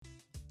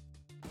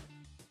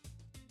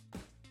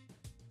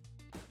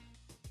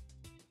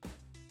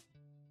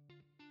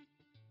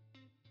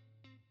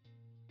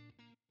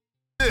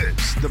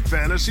It's the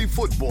Fantasy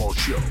Football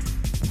Show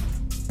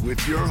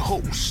with your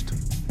host,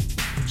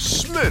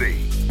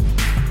 Smitty.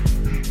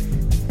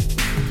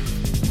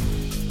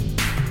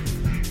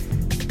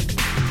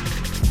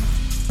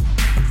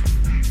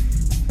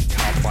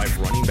 Top 5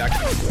 running back.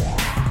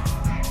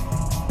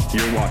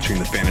 You're watching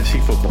the Fantasy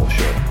Football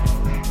Show.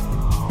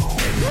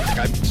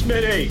 I'm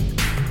Smitty.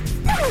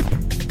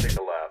 Take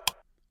a lap.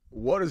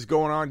 What is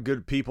going on,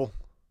 good people?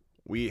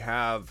 We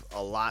have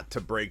a lot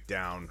to break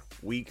down.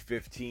 Week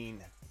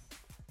 15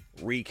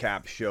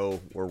 recap show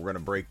where we're going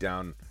to break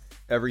down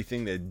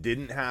everything that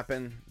did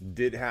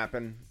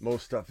happen.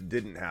 Most stuff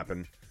didn't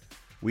happen.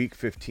 Week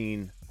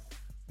 15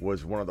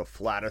 was one of the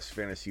flattest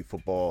fantasy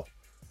football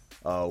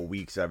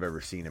weeks I've ever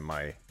seen in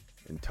my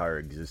entire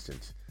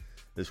existence.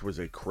 This was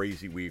a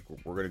crazy week.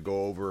 We're going to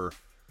go over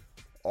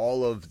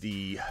all of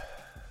the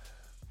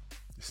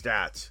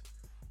stats,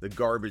 the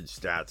garbage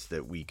stats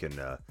that we can...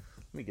 let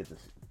me get this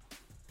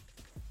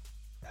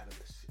out of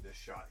this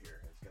shot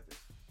here. It's got this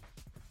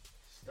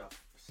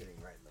stuff sitting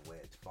right in the way.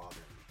 It's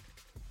bothering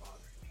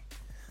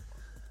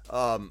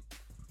me.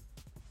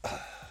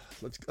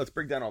 Let's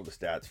break down all the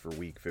stats for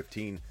week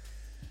 15.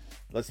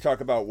 Let's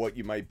talk about what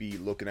you might be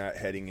looking at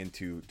heading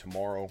into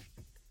tomorrow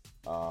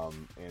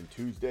and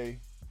Tuesday,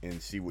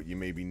 and see what you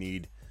maybe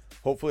need.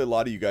 Hopefully a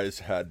lot of you guys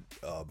had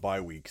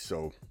bye weeks,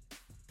 so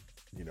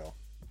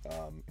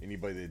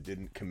anybody that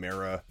didn't,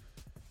 Kamara,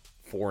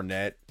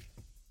 Fournette,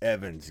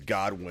 Evans,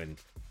 Godwin,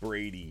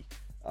 Brady,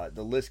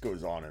 the list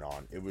goes on and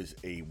on. It was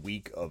a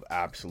week of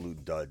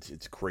absolute duds.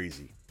 It's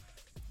crazy.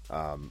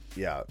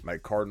 My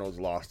Cardinals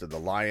lost to the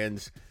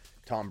Lions.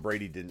 Tom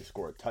Brady didn't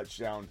score a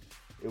touchdown.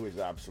 It was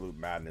absolute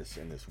madness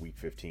in this week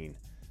 15.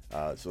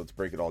 So let's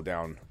break it all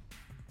down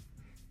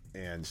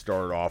and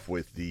start off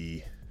with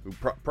we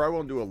probably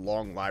won't do a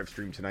long live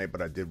stream tonight,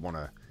 but I did want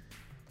to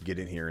get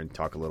in here and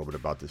talk a little bit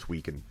about this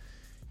week and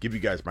give you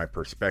guys my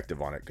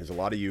perspective on it, because a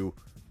lot of you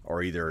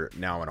are either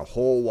now in a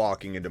hole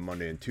walking into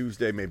Monday and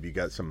Tuesday. Maybe you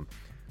got some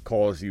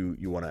calls you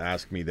want to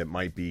ask me that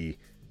might be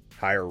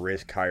higher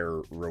risk,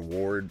 higher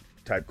reward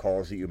type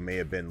calls that you may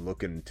have been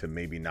looking to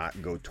maybe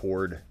not go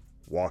toward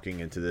walking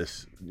into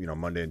this,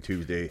 Monday and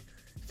Tuesday,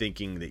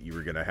 thinking that you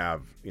were going to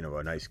have,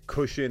 a nice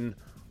cushion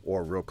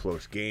or a real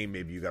close game.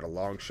 Maybe you got a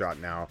long shot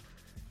now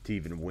to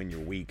even win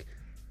your week.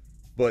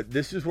 But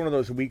this is one of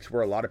those weeks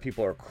where a lot of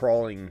people are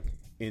crawling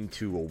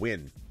into a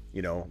win.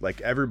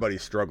 Like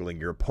everybody's struggling.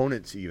 Your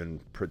opponent's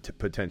even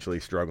potentially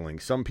struggling.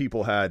 Some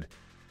people had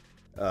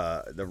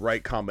the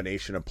right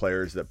combination of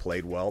players that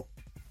played well.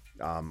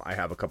 I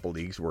have a couple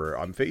leagues where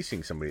I'm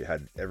facing somebody that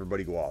had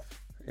everybody go off.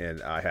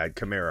 And I had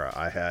Kamara.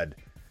 I had,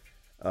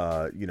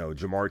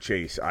 Jamar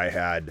Chase. I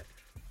had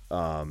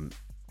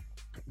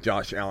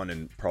Josh Allen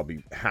in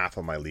probably half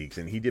of my leagues.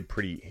 And he did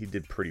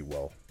pretty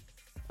well.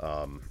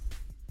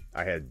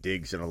 I had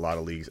Diggs in a lot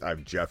of leagues. I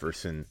have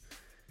Jefferson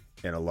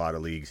in a lot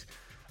of leagues.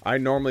 I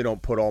normally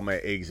don't put all my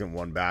eggs in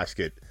one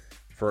basket.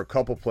 For a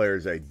couple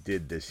players I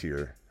did this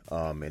year,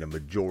 in a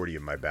majority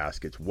of my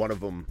baskets. One of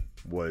them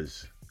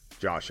was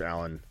Josh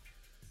Allen,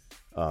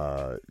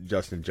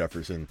 Justin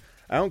Jefferson.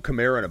 I own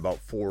Kamara in about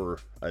 4,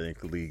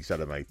 leagues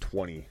out of my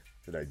 20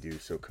 that I do.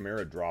 So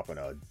Kamara dropping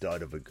a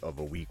dud of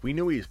a week. We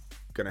knew he was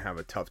going to have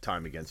a tough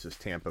time against this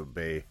Tampa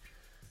Bay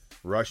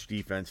rush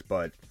defense,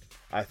 but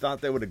I thought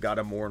they would have got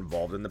him more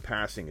involved in the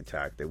passing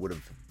attack. They would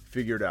have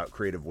figured out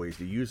creative ways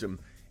to use him.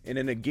 And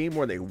in a game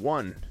where they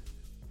won,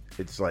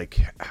 it's like,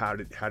 how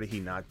did he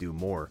not do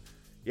more?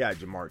 Yeah,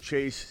 Jamar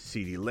Chase,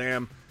 CeeDee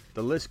Lamb,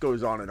 the list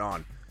goes on and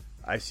on.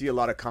 I see a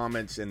lot of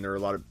comments, and there are a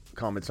lot of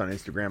comments on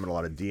Instagram and a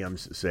lot of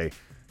DMs that say,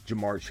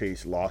 Jamar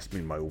Chase lost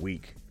me my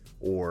week,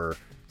 or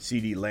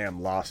CeeDee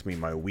Lamb lost me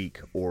my week,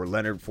 or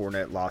Leonard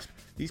Fournette lost.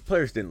 These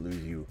players didn't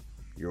lose you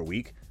your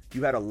week.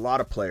 You had a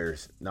lot of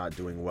players not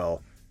doing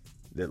well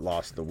that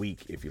lost the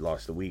week. If you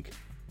lost the week,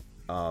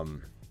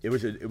 it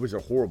was a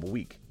horrible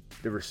week.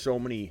 There were so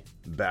many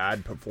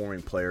bad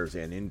performing players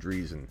and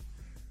injuries and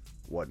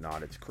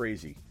whatnot. It's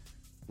crazy.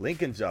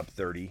 Lincoln's up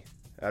 30.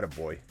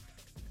 Attaboy.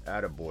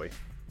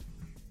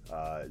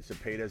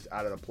 Zepeda's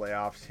out of the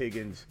playoffs.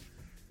 Higgins,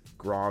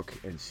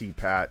 Gronk, and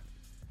CPAT,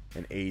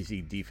 and AZ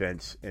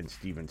defense, and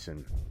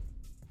Stevenson.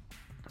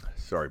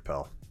 Sorry,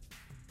 pal.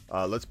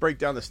 Let's break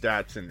down the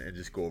stats and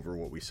just go over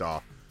what we saw.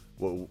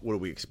 What do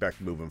we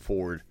expect moving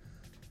forward?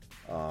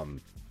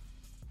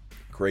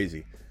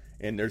 Crazy.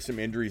 And there's some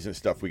injuries and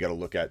stuff we got to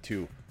look at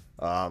too.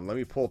 Let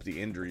me pull up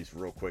the injuries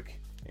real quick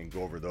and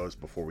go over those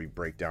before we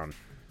break down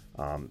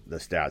the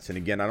stats. And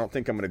again, I don't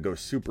think I'm going to go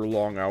super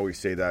long. I always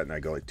say that, and I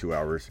go like 2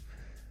 hours.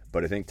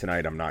 But I think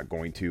tonight I'm not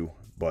going to.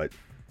 But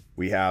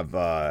we have,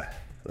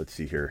 let's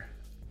see here.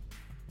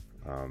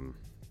 Let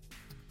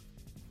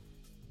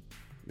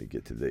me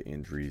get to the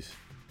injuries.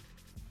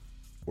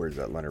 Where's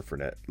that Leonard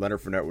Fournette?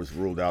 Leonard Fournette was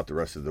ruled out the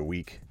rest of the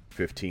week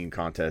 15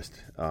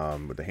 contest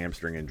with a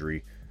hamstring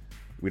injury.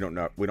 We don't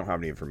have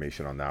any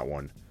information on that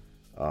one.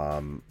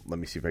 Let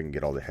me see if I can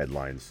get all the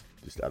headlines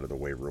just out of the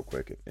way real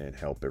quick and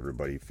help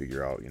everybody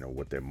figure out,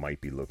 what they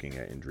might be looking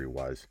at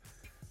injury-wise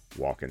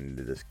walking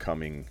into this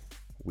coming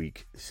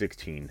week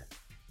 16.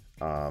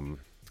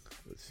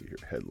 Let's see here.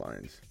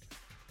 Headlines.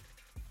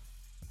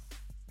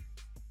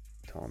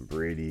 Tom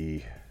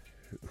Brady.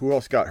 Who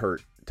else got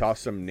hurt? Toss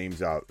some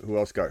names out. Who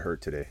else got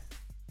hurt today?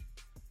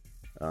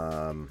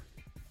 I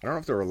don't know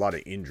if there were a lot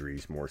of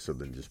injuries more so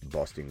than just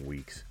busting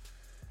weeks.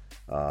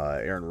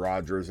 Aaron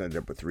Rodgers ended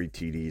up with 3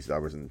 TDs.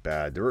 That wasn't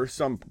bad. There were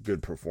some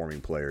good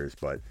performing players,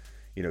 but,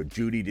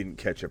 Judy didn't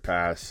catch a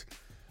pass.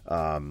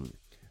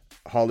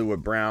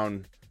 Hollywood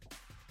Brown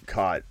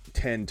caught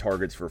 10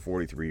 targets for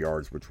 43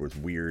 yards, which was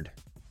weird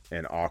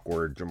and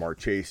awkward. Jamar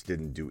Chase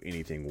didn't do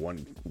anything.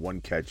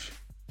 One catch.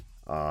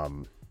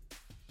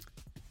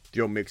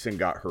 Joe Mixon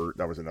got hurt.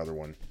 That was another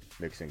one.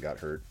 Mixon got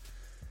hurt.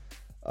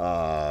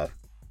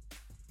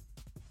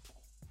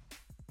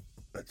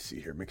 Let's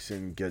see here.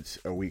 Mixon gets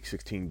a Week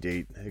 16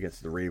 date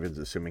against the Ravens,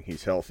 assuming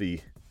he's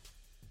healthy.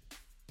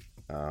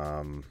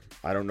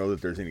 I don't know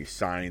that there's any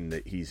sign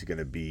that he's going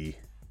to be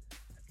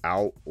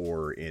out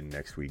or in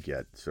next week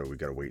yet, so we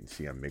got to wait and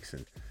see on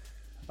Mixon.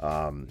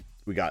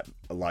 We got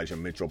Elijah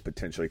Mitchell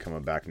potentially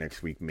coming back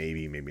next week,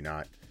 maybe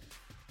not.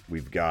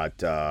 We've got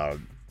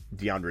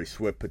DeAndre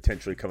Swift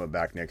potentially coming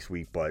back next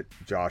week, but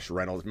Josh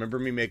Reynolds. Remember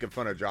me making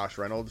fun of Josh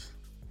Reynolds?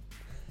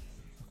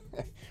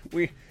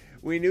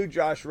 We knew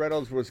Josh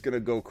Reynolds was going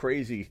to go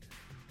crazy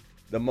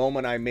the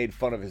moment I made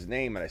fun of his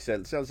name, and I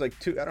said, it sounds like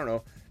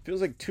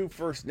feels like 2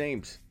 first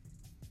names.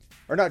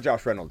 Or not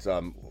Josh Reynolds.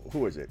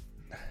 Who is it?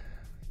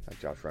 Not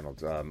Josh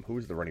Reynolds. Who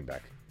was the running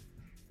back?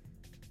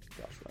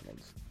 Josh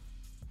Reynolds.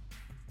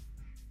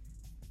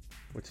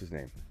 What's his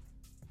name?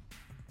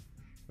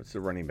 What's the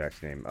running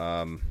back's name?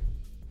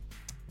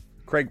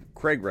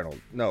 Craig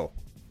Reynolds. No.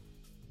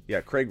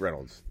 Yeah, Craig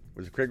Reynolds.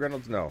 Was it Craig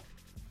Reynolds? No.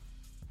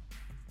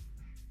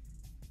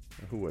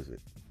 Who was it?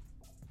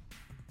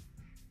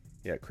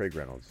 Yeah, Craig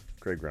Reynolds.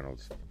 Craig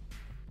Reynolds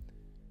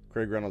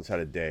had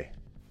a day.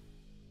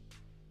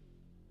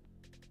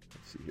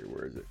 Let's see here.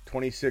 Where is it?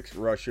 26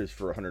 rushes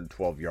for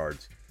 112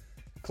 yards.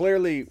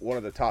 Clearly one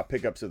of the top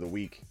pickups of the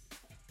week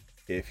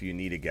if you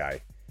need a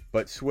guy.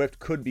 But Swift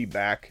could be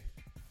back.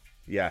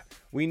 Yeah,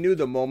 we knew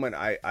the moment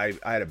I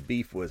had a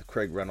beef with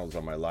Craig Reynolds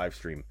on my live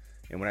stream.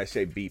 And when I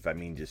say beef, I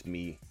mean just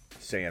me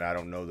saying I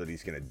don't know that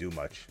he's going to do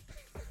much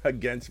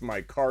against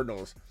my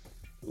Cardinals.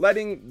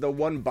 Letting the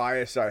one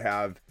bias I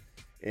have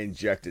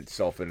inject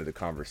itself into the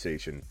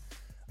conversation.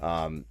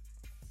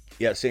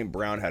 Yeah, St.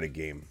 Brown had a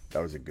game.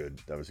 That was a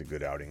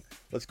good outing.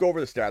 Let's go over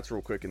the stats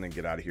real quick and then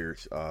get out of here.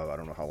 I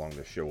don't know how long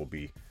this show will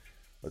be.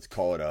 Let's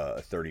call it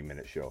a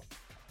 30-minute show.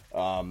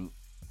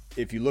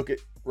 If you look at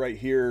right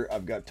here,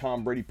 I've got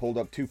Tom Brady pulled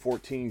up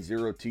 214,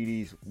 0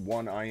 TDs,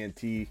 1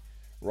 INT.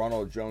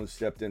 Ronald Jones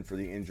stepped in for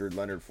the injured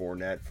Leonard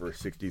Fournette for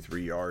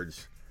 63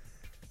 yards.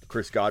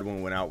 Chris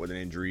Godwin went out with an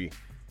injury,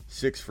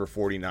 6 for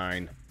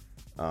 49.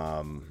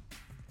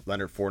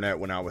 Leonard Fournette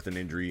went out with an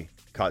injury,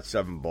 caught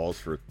 7 balls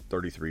for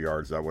 33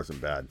 yards. That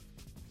wasn't bad.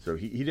 So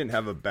he didn't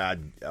have a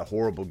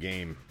horrible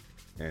game,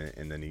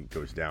 and then he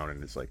goes down,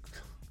 and it's like,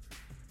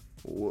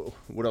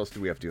 what else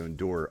do we have to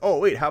endure? Oh,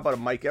 wait, how about a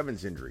Mike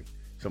Evans injury?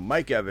 So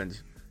Mike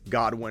Evans,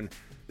 Godwin,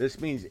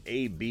 this means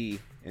AB,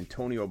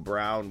 Antonio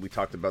Brown. We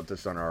talked about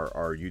this on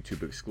our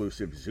YouTube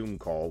exclusive Zoom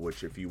call,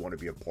 which if you want to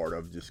be a part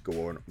of, just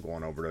go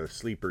on over to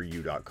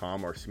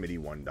sleeperu.com or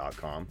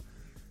smitty1.com.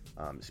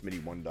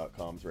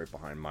 Smitty1.com is right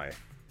behind my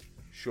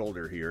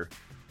shoulder here.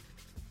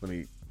 Let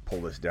me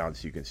pull this down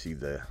so you can see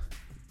the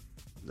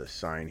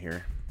sign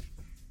here.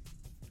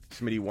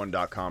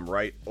 Smitty1.com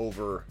right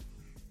over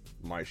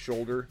my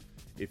shoulder.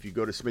 If you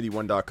go to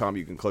smitty1.com,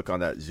 you can click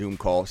on that Zoom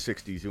call,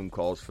 60 Zoom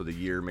calls for the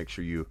year. Make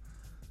sure you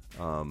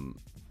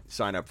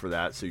sign up for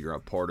that so you're a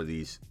part of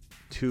these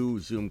 2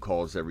 Zoom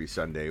calls every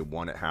Sunday,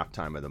 one at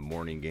halftime of the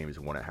morning games,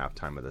 one at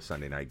halftime of the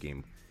Sunday night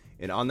game.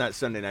 And on that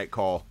Sunday night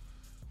call,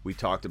 we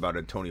talked about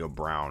Antonio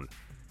Brown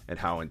and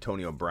how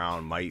Antonio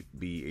Brown might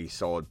be a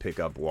solid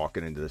pickup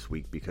walking into this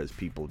week because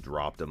people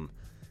dropped him.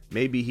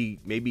 Maybe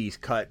he's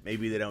cut,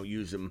 maybe they don't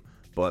use him,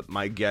 but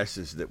my guess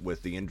is that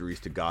with the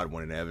injuries to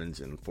Godwin and Evans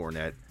and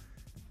Fournette,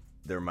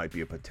 there might be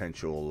a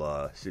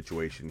potential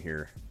situation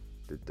here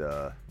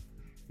that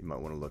you might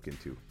want to look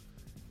into.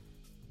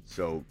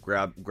 So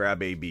grab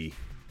AB,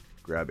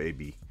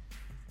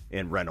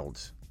 and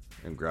Reynolds,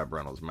 and grab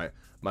Reynolds. My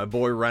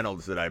boy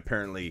Reynolds that I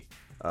apparently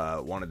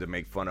wanted to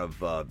make fun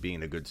of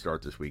being a good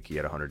start this week. He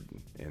had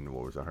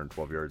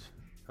 112 yards?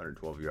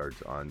 112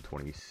 yards on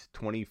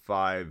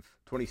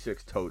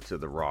 26 totes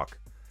of the rock.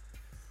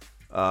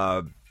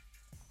 Down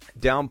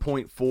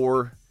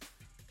 0.4,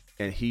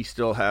 and he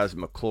still has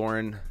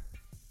McLaurin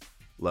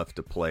left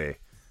to play.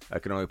 I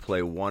can only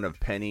play one of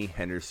Penny,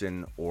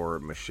 Henderson, or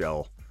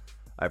Michelle.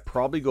 I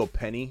probably go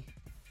Penny,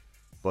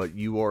 but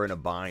you are in a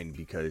bind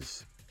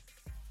because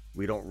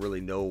we don't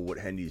really know what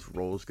Hendy's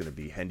role is going to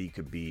be. Hendy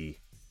could be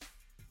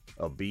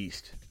a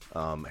beast.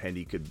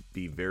 Hendy could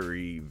be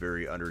very,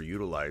 very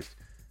underutilized.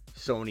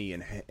 Sony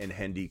and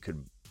Hendy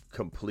could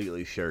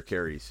completely share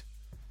carries,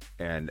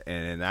 and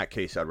in that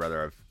case, I'd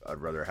rather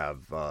have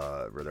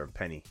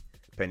Penny.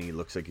 Penny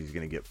looks like he's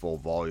going to get full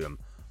volume,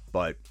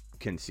 but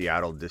can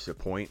Seattle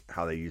disappoint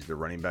how they use the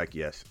running back?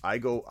 Yes, I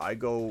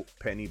go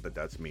Penny, but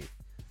that's me.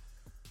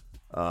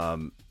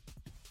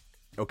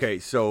 Okay,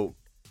 so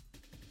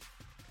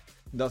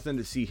nothing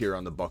to see here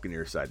on the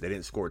Buccaneers side. They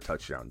didn't score a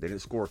touchdown. They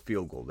didn't score a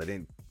field goal.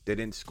 They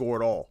didn't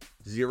score at all.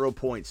 0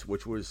 points,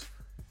 which was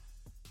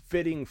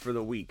fitting for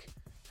the week.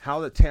 How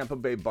the Tampa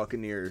Bay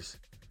Buccaneers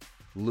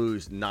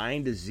lose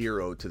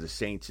 9-0 to the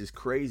Saints is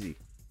crazy.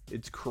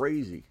 It's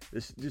crazy.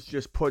 This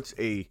just puts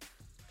a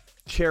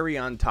cherry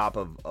on top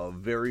of a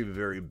very,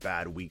 very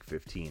bad Week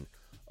 15.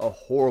 A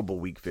horrible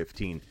Week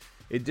 15.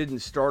 It didn't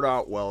start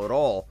out well at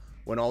all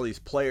when all these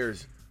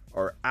players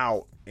are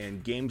out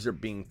and games are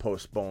being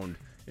postponed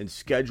and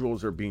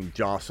schedules are being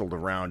jostled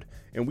around.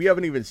 And we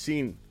haven't even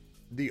seen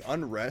the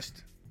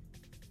unrest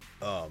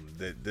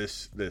that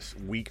this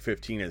Week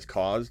 15 has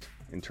caused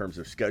in terms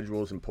of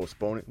schedules and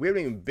postponing. We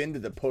haven't even been to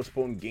the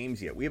postponed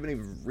games yet. We haven't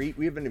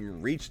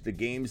even reached the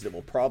games that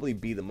will probably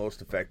be the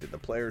most affected, the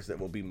players that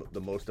will be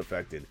the most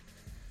affected.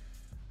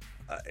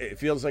 It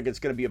feels like it's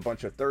going to be a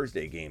bunch of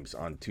Thursday games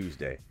on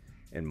Tuesday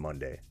and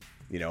Monday,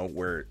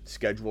 where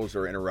schedules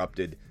are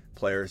interrupted,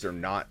 players are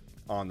not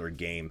on their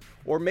game.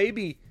 Or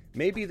maybe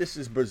this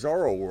is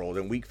Bizarro World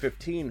and Week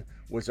 15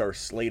 was our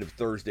slate of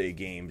Thursday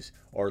games,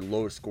 or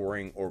low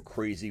scoring or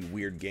crazy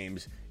weird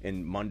games,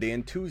 and Monday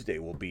and Tuesday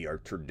will be our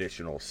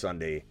traditional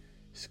Sunday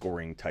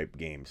scoring type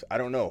games. I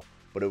don't know,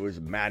 but it was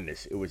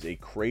madness. It was a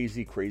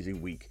crazy, crazy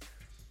week.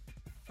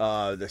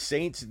 The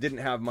Saints didn't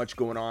have much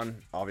going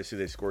on. Obviously,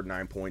 they scored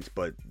 9 points,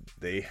 but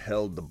they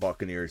held the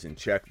Buccaneers in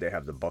check. They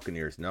have the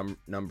Buccaneers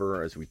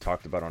number, as we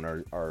talked about on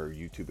our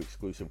YouTube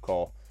exclusive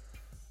call.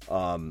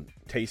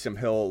 Taysom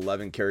Hill,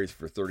 11 carries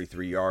for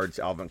 33 yards.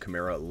 Alvin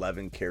Kamara,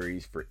 11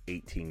 carries for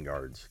 18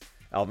 yards.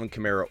 Alvin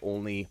Kamara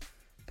only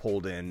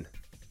pulled in,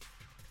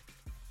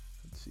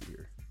 let's see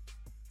here.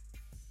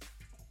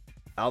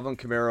 Alvin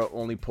Kamara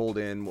only pulled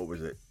in,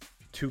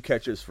 2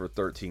 catches for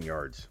 13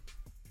 yards.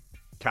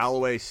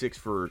 Callaway, 6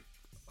 for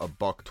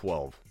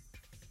 $112.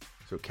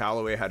 So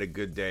Callaway had a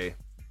good day.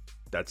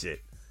 That's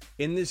it.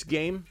 In this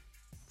game,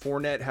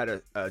 Fournette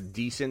had a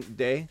decent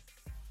day.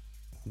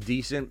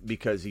 Decent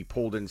because he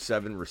pulled in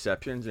 7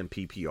 receptions in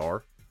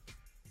PPR.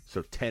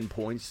 So 10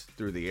 points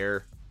through the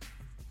air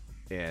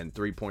and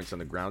 3 points on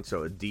the ground.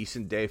 So a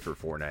decent day for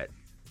Fournette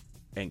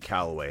and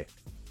Callaway.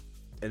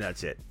 And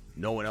that's it.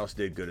 No one else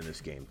did good in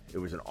this game. It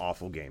was an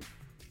awful game.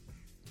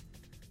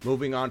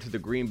 Moving on to the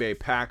Green Bay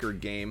Packer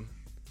game.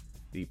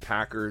 The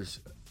Packers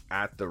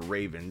at the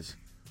Ravens.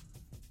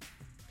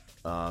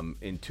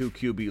 In 2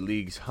 QB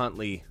leagues,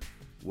 Huntley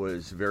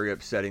was very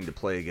upsetting to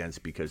play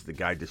against because the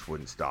guy just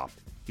wouldn't stop.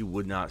 He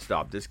would not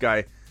stop. This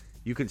guy,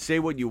 you can say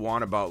what you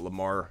want about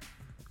Lamar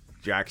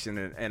Jackson,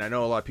 and I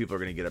know a lot of people are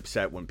going to get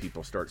upset when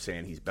people start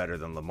saying he's better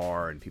than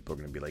Lamar, and people are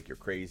going to be like, you're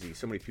crazy.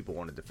 So many people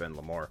want to defend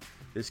Lamar.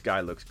 This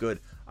guy looks good.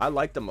 I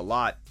liked him a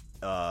lot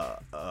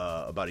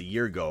about a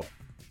year ago,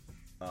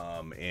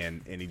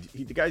 and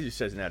he the guy just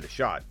hasn't had a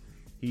shot.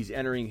 He's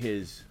entering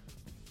his,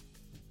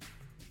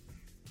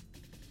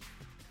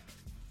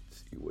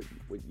 let's see,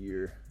 what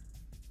year?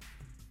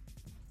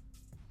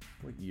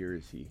 What year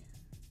is he?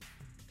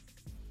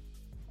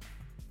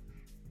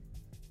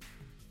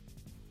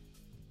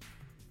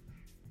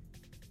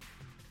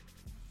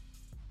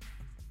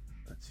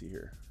 Let's see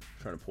here.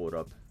 I'm trying to pull it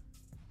up.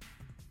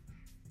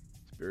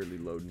 It's barely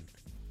loading.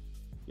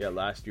 Yeah,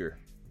 last year.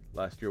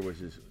 Last year was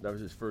his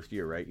first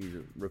year, right? He was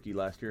a rookie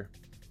last year.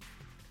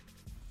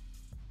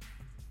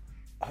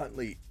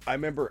 Huntley, I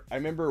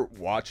remember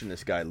watching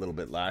this guy a little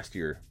bit last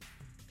year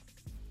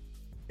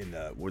in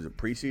was it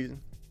preseason?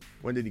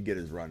 When did he get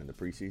his run in the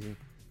preseason?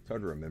 It's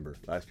hard to remember.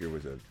 Last year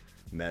was a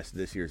mess.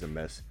 This year's a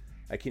mess.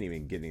 I can't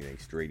even get anything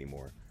straight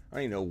anymore. I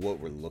don't even know what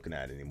we're looking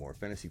at anymore.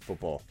 Fantasy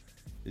football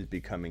is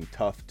becoming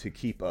tough to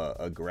keep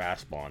a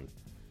grasp on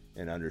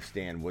and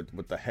understand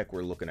what the heck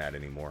we're looking at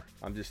anymore.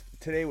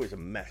 Today was a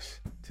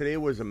mess. Today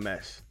was a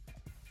mess.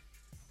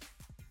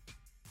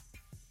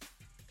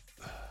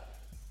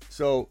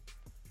 So,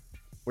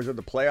 was it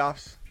the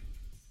playoffs?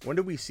 When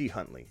did we see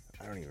Huntley?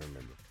 I don't even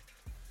remember.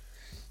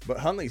 But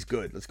Huntley's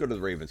good. Let's go to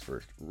the Ravens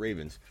first.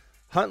 Ravens.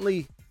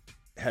 Huntley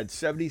had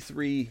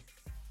 73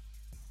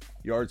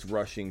 yards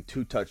rushing,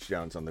 2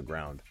 touchdowns on the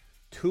ground.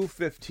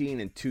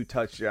 215 and 2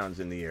 touchdowns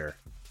in the air.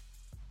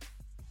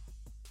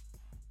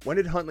 When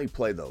did Huntley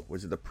play, though?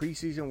 Was it the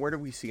preseason? Where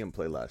did we see him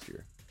play last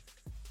year?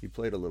 He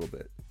played a little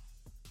bit,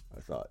 I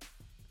thought.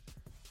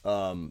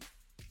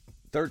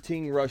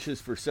 13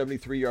 rushes for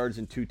 73 yards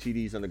and 2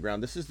 TDs on the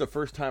ground. This is the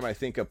first time I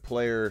think a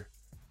player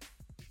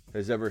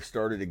has ever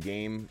started a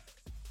game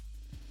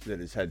that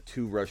has had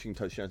 2 rushing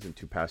touchdowns and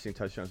 2 passing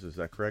touchdowns. Is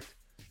that correct?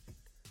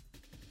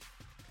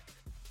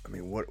 I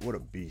mean, what a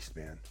beast,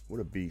 man. What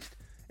a beast.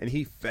 And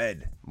he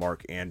fed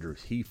Mark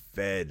Andrews. He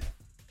fed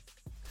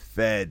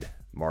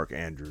Mark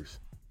Andrews.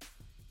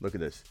 Look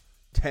at this.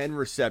 10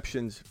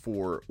 receptions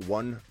for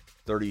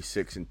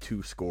 136 and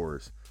 2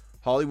 scores.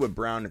 Hollywood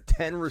Brown,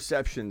 10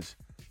 receptions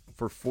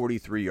for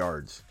 43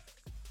 yards.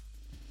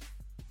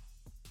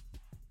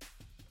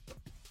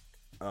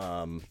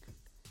 Lat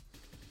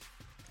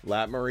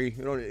Murray,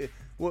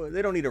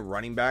 they don't need a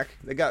running back.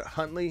 They got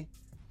Huntley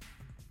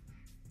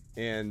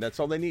And that's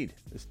all they need.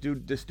 This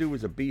dude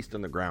was a beast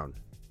on the ground.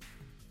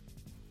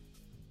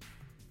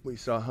 We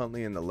saw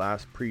Huntley in the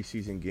last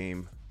preseason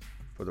game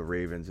for the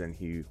Ravens, and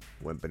he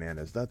went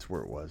bananas. That's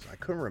where it was. I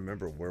couldn't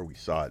remember where we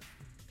saw it.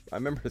 I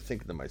remember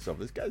thinking to myself,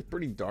 this guy's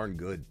pretty darn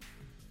good.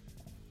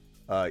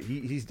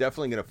 He's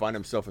definitely going to find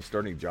himself a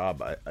starting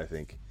job, I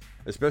think.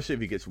 Especially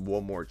if he gets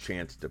one more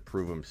chance to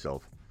prove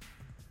himself.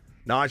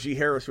 Najee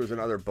Harris was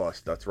another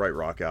bust. That's right,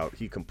 Rockout.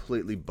 He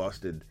completely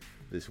busted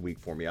this week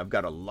for me. I've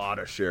got a lot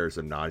of shares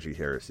of Najee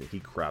Harris, and he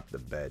crapped the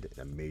bed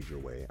in a major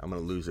way. I'm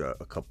going to lose a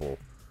couple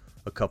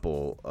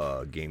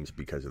games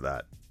because of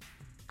that.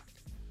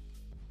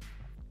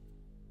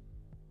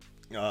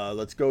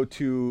 Let's go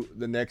to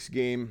the next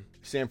game.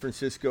 San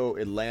Francisco,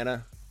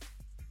 Atlanta.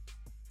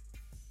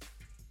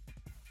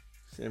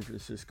 San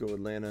Francisco,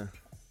 Atlanta.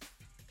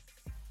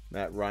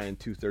 Matt Ryan,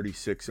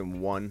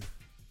 236-1.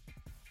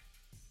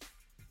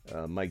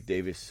 Mike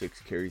Davis,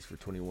 6 carries for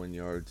 21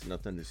 yards.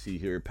 Nothing to see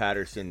here.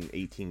 Patterson,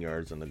 18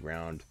 yards on the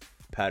ground.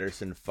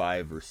 Patterson,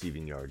 5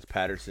 receiving yards.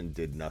 Patterson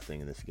did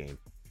nothing in this game.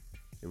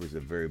 It was a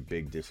very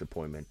big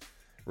disappointment.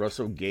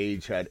 Russell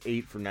Gage had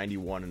 8 for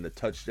 91 and a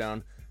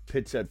touchdown.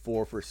 Pitts had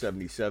 4 for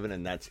 77,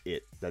 and that's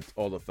it. That's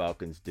all the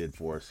Falcons did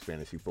for us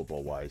fantasy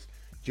football-wise.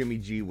 Jimmy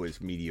G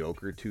was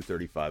mediocre,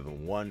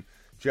 235-1.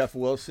 Jeff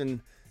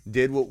Wilson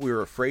did what we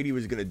were afraid he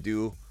was going to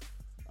do.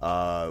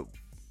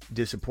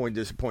 Disappoint.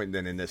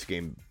 Then in this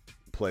game,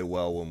 play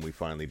well when we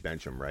finally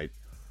bench him, right?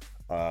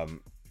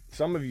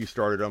 Some of you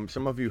started him.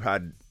 Some of you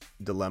had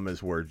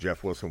dilemmas where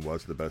Jeff Wilson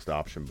was the best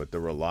option, but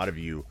there were a lot of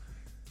you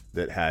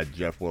that had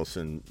Jeff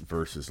Wilson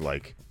versus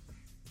like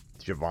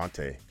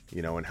Javonte,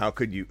 and how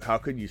could you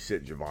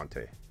sit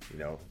Javonte?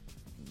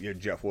 You had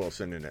Jeff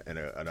Wilson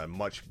and a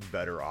much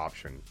better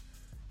option,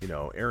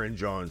 Aaron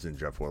Jones and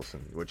Jeff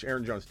Wilson, which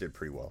Aaron Jones did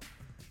pretty well.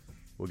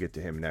 We'll get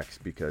to him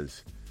next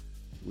because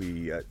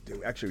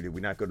did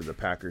we not go to the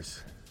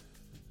Packers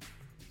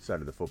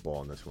side of the football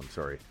on this one?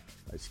 Sorry,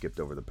 I skipped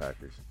over the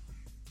Packers.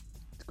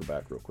 Let's go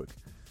back real quick.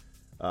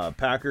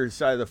 Packers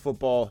side of the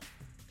football,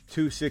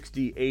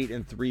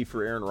 268-3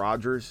 for Aaron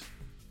Rodgers.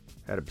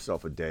 Had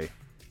himself a day.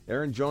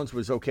 Aaron Jones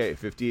was okay,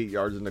 58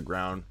 yards on the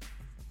ground.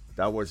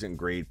 That wasn't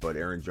great, but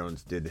Aaron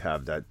Jones did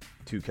have that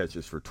 2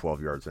 catches for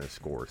 12 yards and a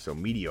score. So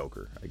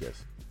mediocre, I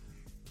guess.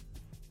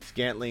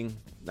 Scantling,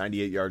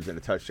 98 yards and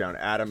a touchdown.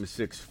 Adams,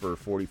 6 for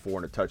 44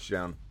 and a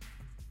touchdown.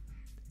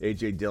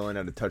 A.J. Dillon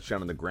had a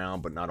touchdown on the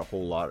ground, but not a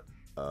whole lot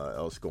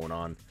else going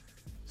on.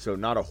 So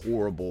not a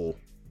horrible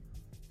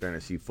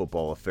fantasy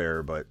football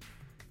affair, but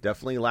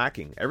definitely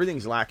lacking.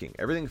 Everything's lacking.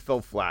 Everything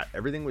fell flat.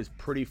 Everything was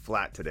pretty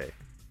flat today.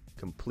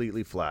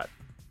 Completely flat.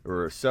 There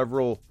were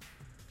several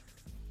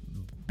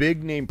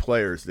big-name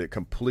players that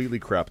completely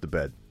crapped the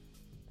bed.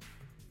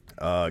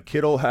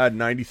 Kittle had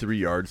 93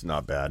 yards,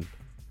 not bad.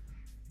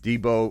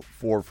 Debo,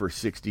 4 for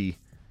 60.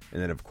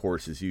 And then, of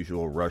course, as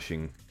usual,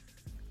 rushing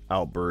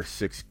outburst,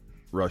 6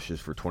 rushes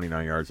for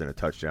 29 yards and a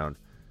touchdown.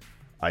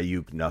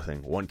 Ayuk,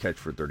 nothing. 1 catch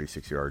for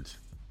 36 yards.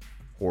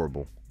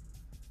 Horrible.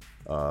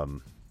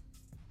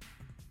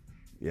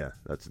 Yeah,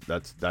 that's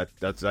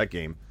that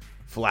game.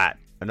 Flat.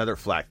 Another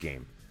flat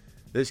game.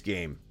 This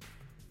game,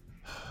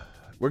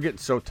 we're getting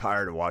so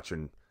tired of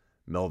watching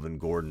Melvin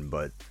Gordon,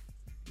 but,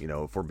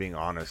 if we're being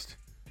honest,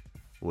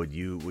 would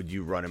you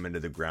run him into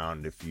the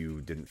ground if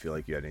you didn't feel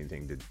like you had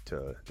anything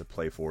to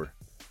play for?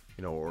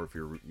 Or if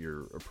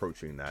you're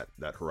approaching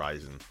that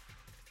horizon.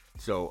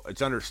 So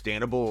it's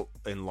understandable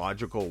and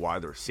logical why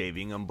they're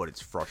saving him, but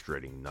it's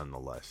frustrating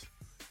nonetheless.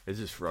 It's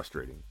just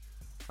frustrating.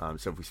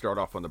 So if we start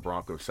off on the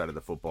Broncos side of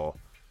the football,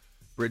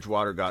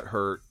 Bridgewater got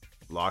hurt.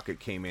 Lockett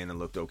came in and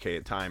looked okay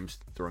at times,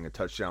 throwing a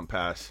touchdown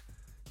pass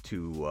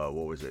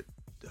to,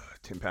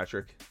 Tim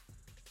Patrick?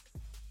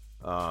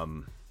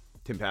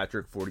 Tim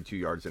Patrick, 42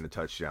 yards and a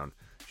touchdown.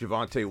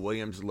 Javonte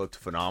Williams looked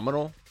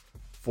phenomenal.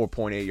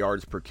 4.8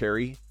 yards per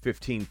carry.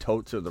 15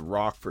 totes of the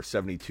rock for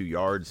 72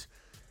 yards.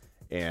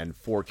 And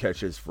 4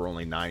 catches for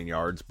only 9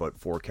 yards, but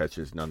 4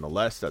 catches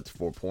nonetheless. That's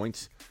 4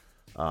 points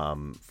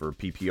for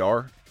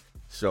PPR.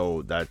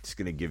 So that's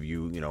going to give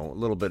you, a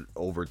little bit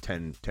over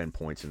 10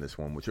 points in this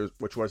one,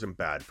 which wasn't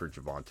bad for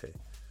Javonte.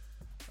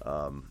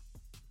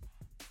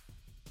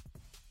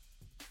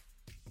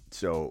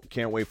 So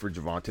can't wait for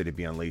Javonte to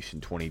be unleashed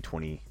in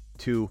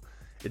 2022.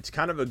 It's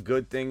kind of a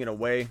good thing in a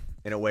way.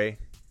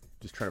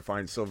 Just trying to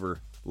find silver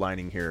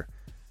lining here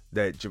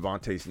that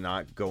Javonte's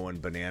not going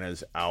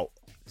bananas out,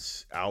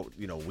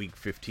 week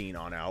 15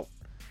 on out,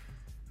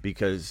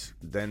 because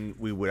then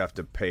we would have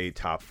to pay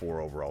top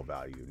 4 overall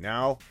value.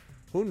 Now,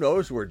 who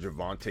knows where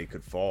Javonte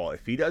could fall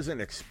if he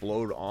doesn't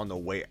explode on the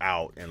way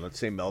out, and let's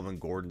say Melvin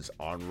Gordon's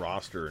on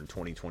roster in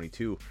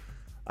 2022.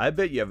 I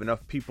bet you have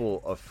enough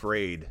people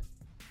afraid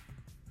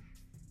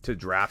to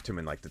draft him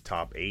in like the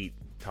top 8,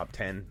 top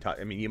 10.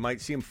 You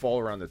might see him fall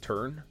around the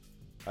turn.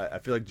 I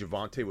feel like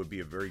Javonte would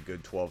be a very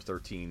good 12,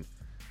 13,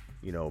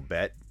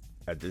 bet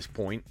at this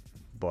point.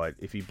 But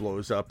if he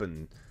blows up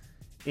in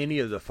any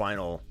of the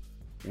final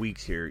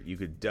weeks here, you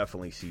could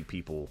definitely see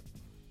people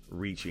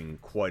reaching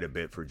quite a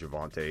bit for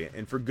Javonte,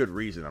 and for good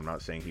reason. I'm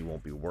not saying he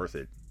won't be worth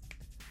it,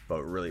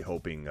 but really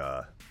hoping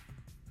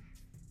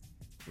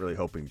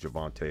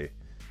Javonte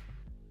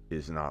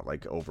is not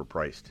like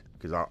overpriced,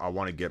 because I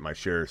want to get my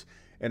shares.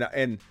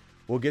 And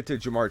we'll get to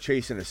Jamar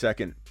Chase in a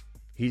second.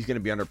 He's going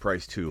to be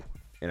underpriced too.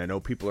 And I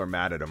know people are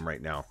mad at him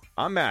right now.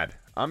 I'm mad.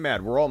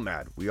 We're all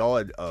mad. We all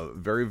had a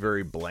very,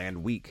 very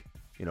bland week,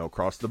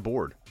 across the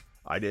board.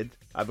 I did.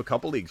 I have a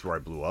couple leagues where I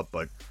blew up,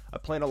 but I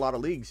play in a lot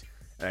of leagues.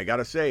 And I got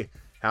to say,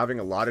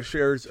 having a lot of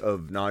shares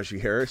of Najee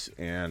Harris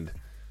and,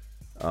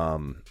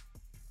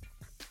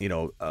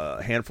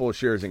 a handful of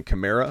shares in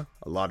Kamara,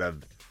 a lot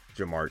of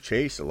Jamar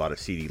Chase, a lot of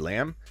CeeDee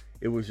Lamb,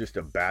 it was just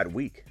a bad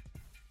week.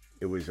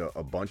 It was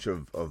a bunch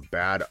of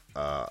bad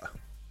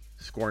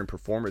scoring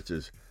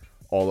performances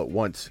all at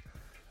once.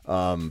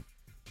 Melvin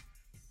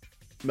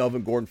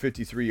Gordon,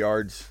 53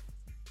 yards,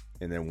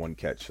 and then 1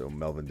 catch, so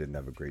Melvin didn't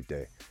have a great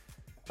day.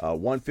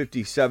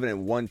 157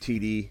 and 1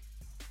 TD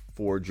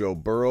for Joe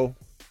Burrow.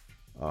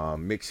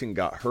 Mixon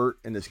got hurt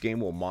in this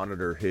game. We'll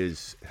monitor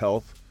his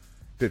health.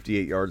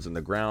 58 yards on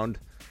the ground.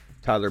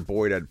 Tyler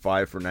Boyd had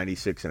 5 for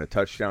 96 and a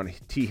touchdown.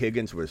 T.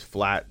 Higgins was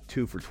flat,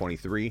 2 for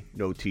 23.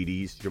 No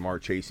TDs.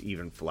 Jamar Chase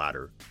even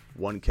flatter.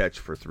 1 catch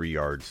for 3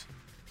 yards.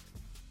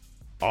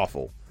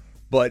 Awful.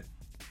 But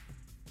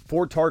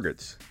 4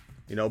 targets.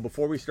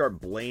 Before we start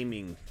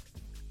blaming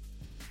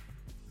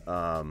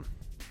Jamar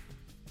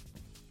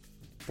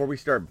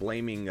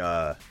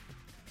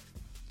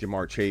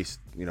Chase,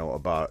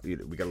 about, we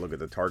got to look at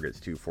the targets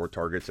too. 4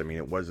 targets. I mean,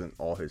 it wasn't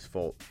all his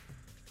fault.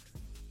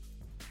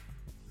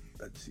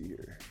 Let's see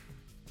here.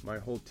 My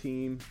whole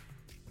team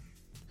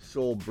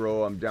sold,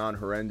 bro. I'm down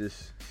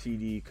horrendous.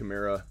 CD,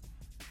 Kamara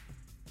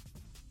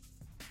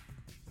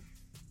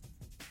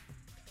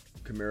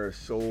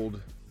sold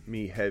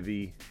me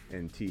heavy,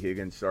 and T.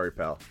 Higgins. Sorry,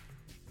 pal.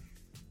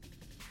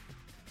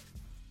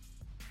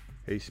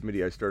 Hey,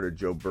 Smitty, I started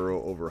Joe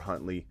Burrow over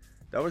Huntley.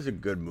 That was a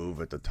good move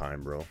at the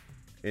time, bro.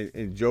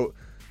 And Joe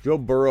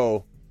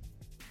Burrow,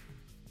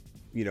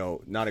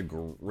 not a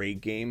great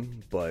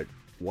game, but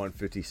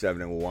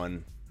 157 and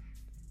 1,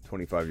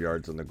 25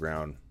 yards on the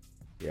ground.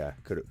 Yeah,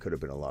 could have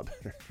been a lot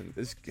better.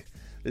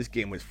 This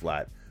game was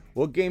flat.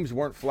 What games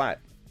weren't flat?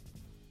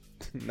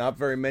 Not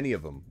very many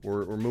of them.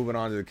 We're moving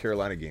on to the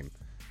Carolina game.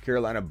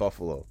 Carolina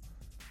Buffalo.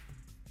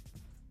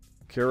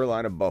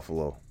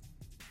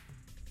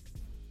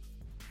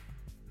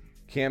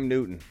 Cam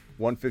Newton,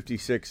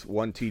 156,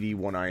 1 TD,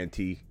 1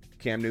 INT.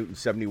 Cam Newton,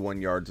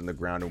 71 yards on the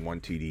ground and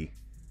 1 TD.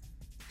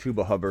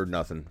 Chuba Hubbard,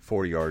 nothing.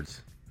 40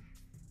 yards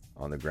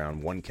on the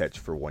ground. 1 catch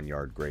for 1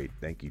 yard. Great.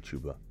 Thank you,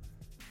 Chuba.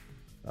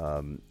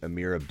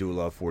 Amir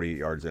Abdullah, 48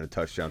 yards and a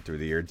touchdown through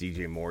the air.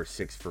 DJ Moore,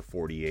 6 for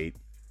 48.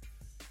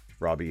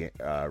 Robbie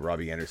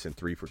Anderson,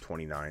 3 for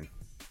 29.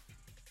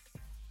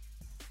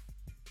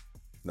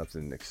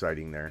 Nothing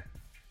exciting there.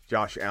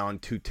 Josh Allen,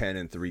 210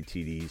 and 3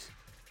 TDs.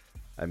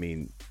 I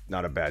mean,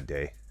 not a bad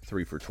day.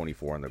 3 for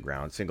 24 on the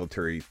ground.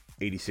 Singletary,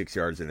 86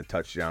 yards and a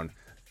touchdown.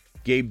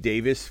 Gabe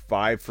Davis,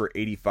 5 for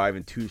 85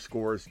 and 2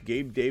 scores.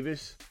 Gabe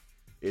Davis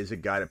is a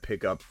guy to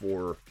pick up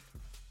for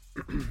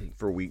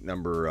week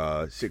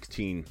number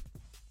 16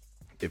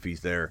 if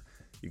he's there.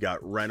 You got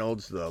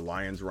Reynolds, the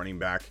Lions running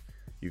back.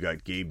 You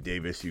got Gabe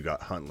Davis. You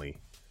got Huntley.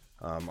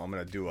 I'm going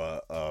to do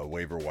a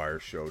waiver wire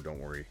show. Don't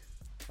worry.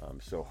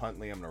 So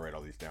Huntley, I'm going to write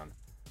all these down.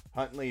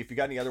 Huntley, if you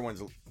got any other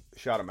ones,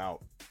 shout them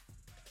out.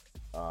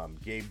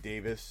 Gabe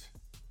Davis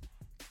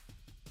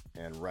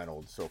and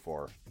Reynolds so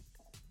far.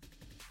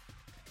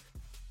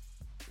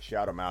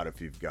 Shout them out if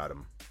you've got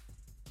them.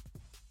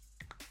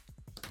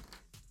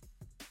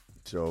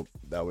 So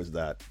that was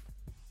that.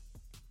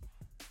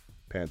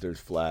 Panthers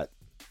flat.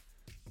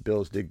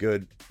 Bills did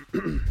good.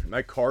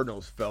 My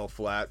Cardinals fell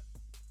flat.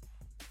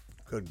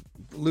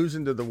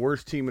 Losing to the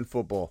worst team in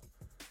football,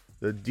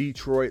 the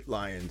Detroit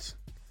Lions.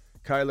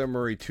 Kyler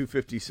Murray,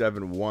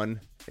 257,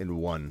 1 and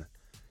 1.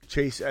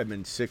 Chase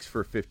Edmonds, 6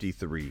 for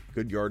 53.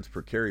 Good yards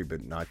per carry,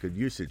 but not good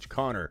usage.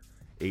 Connor,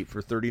 8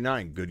 for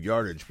 39. Good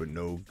yardage, but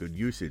no good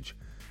usage.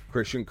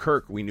 Christian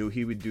Kirk, we knew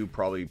he would do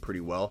probably pretty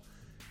well.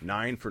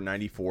 9 for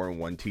 94 and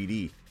 1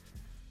 TD.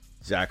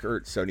 Zach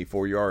Ertz,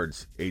 74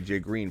 yards.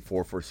 AJ Green,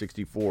 4 for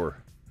 64.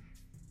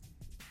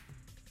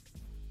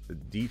 The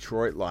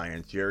Detroit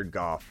Lions, Jared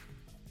Goff,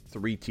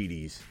 3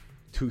 TDs,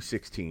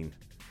 216.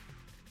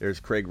 There's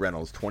Craig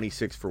Reynolds,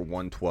 26 for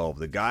 112.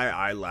 The guy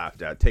I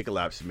laughed at. Take a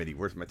lap, Smitty.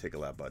 Where's my take a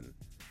lap button?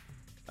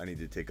 I need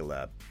to take a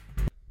lap.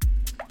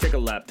 Take a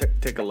lap.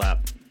 Take a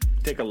lap.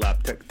 Take a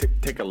lap.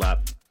 Take a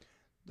lap.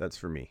 That's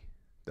for me.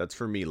 That's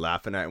for me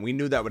laughing at. And we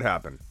knew that would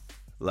happen.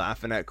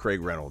 Laughing at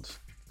Craig Reynolds.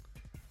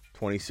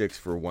 26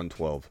 for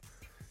 112.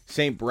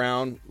 St.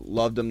 Brown,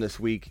 loved him this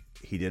week.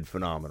 He did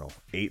phenomenal.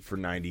 8 for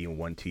 90 and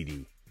 1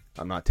 TD.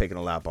 I'm not taking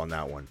a lap on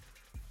that one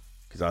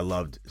because I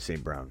loved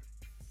St. Brown.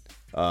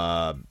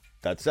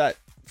 That's that.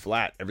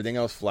 Flat. Everything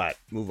else flat.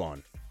 Move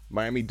on.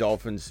 Miami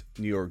Dolphins,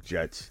 New York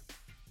Jets.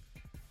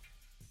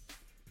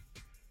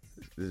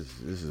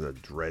 This is a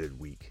dreaded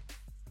week.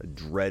 A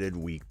dreaded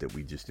week that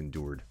we just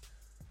endured.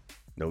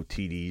 No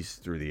TDs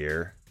through the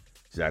air.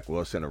 Zach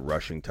Wilson, a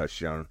rushing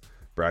touchdown.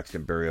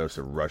 Braxton Berrios,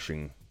 a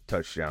rushing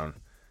touchdown.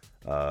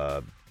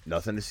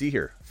 Nothing to see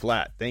here.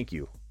 Flat. Thank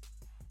you.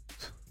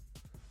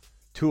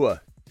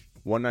 Tua,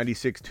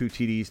 196, 2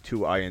 TDs, 2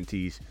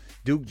 INTs.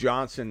 Duke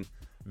Johnson,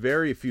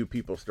 very few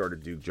people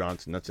started Duke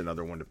Johnson. That's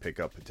another one to pick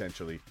up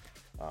potentially.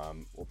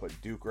 We'll put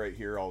Duke right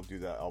here. I'll do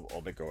that.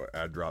 I'll make an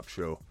ad drop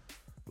show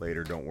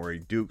later. Don't worry.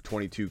 Duke,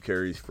 22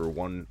 carries for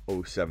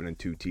 107 and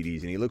 2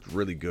 TDs, and he looked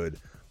really good.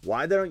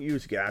 Why they don't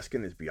use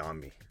Gaskin is beyond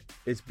me.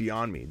 It's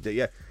beyond me.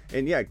 Yeah,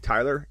 and yeah,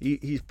 Tyler,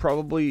 he's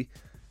probably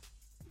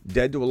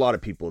dead to a lot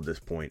of people at this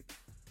point,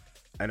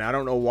 and I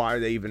don't know why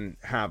they even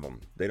have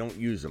him. They don't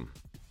use him.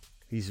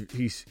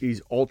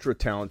 He's ultra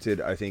talented.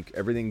 I think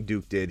everything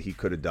Duke did, he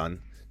could have done.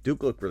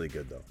 Duke looked really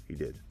good though. He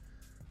did,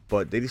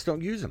 but they just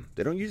don't use him.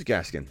 They don't use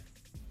Gaskin.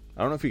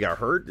 I don't know if he got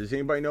hurt. Does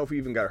anybody know if he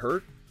even got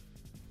hurt?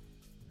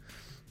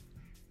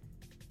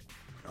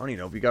 I don't even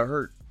know if he got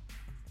hurt.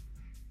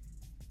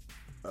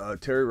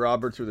 Terry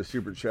Roberts with a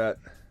super chat.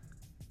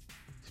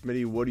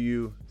 Smitty, what do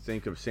you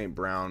think of St.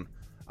 Brown?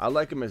 I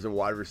like him as a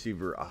wide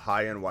receiver, a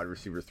high-end wide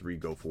receiver 3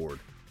 go forward,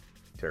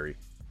 Terry.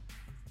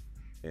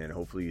 And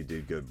hopefully you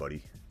did good,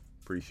 buddy.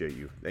 Appreciate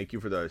you. Thank you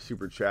for the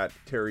super chat.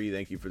 Terry,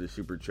 thank you for the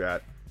super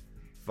chat.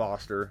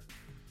 Foster,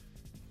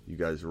 you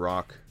guys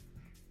rock.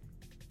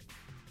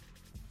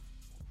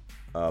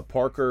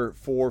 Parker,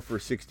 4 for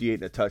 68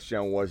 and a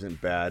touchdown wasn't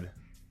bad.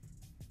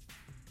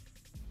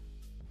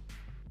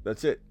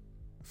 That's it.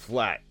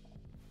 Flat.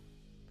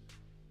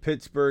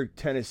 Pittsburgh,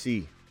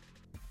 Tennessee.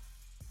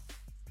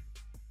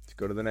 Let's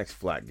go to the next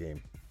flat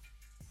game.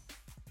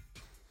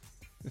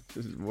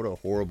 What a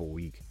horrible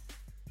week.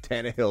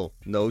 Tannehill,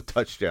 no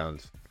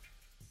touchdowns.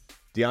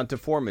 Deonta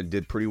Foreman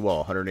did pretty well.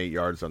 108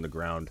 yards on the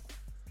ground.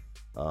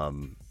 What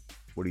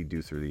did he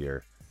do through the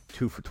air?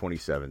 2 for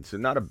 27. So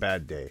not a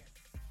bad day.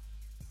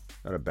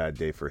 Not a bad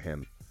day for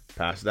him.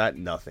 Past that,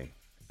 nothing.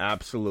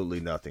 Absolutely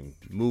nothing.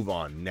 Move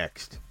on.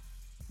 Next.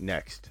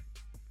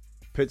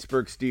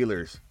 Pittsburgh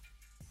Steelers.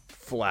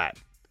 Flat.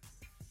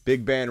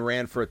 Big Ben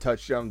ran for a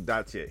touchdown.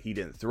 That's it. He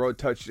didn't throw a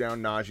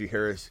touchdown. Najee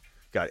Harris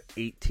got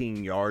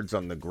 18 yards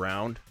on the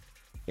ground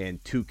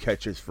and 2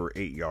 catches for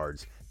 8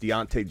 yards.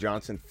 Deontay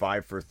Johnson,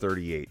 5 for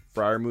 38.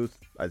 Freiermuth,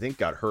 I think,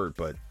 got hurt,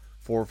 but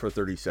 4 for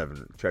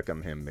 37. Check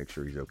on him. Make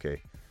sure he's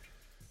okay.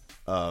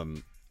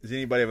 Does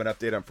anybody have an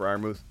update on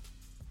Freiermuth?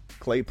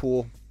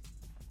 Claypool.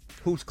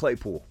 Who's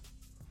Claypool?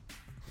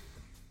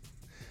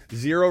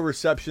 0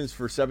 receptions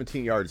for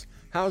 17 yards.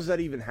 How does that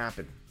even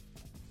happen?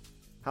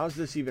 How does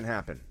this even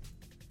happen?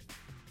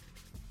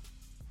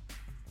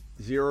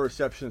 0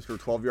 receptions for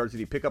 12 yards. Did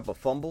he pick up a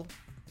fumble?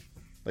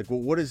 Like, well,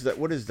 what is that?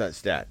 What is that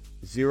stat?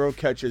 0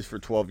 catches for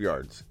 12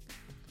 yards.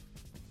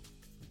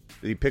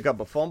 Did he pick up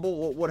a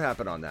fumble? What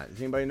happened on that?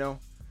 Does anybody know?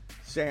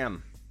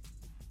 Sam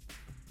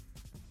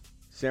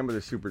with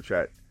a super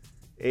chat.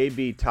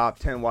 AB top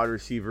 10 wide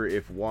receiver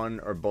if one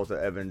or both of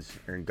Evans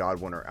and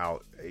Godwin are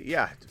out.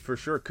 Yeah, for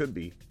sure could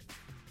be.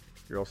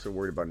 You're also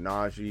worried about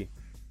Najee.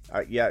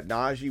 Yeah,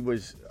 Najee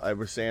was, I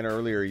was saying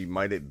earlier, he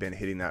might have been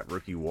hitting that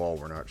rookie wall.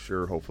 We're not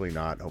sure. Hopefully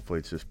not. Hopefully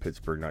it's just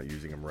Pittsburgh not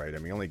using him right. I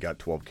mean, he only got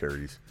 12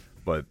 carries,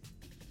 but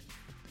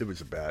it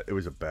was a bad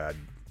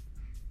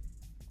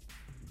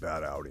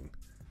outing.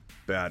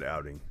 Bad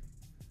outing.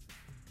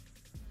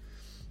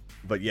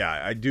 But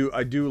yeah, I do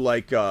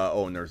like,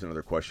 and there's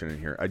another question in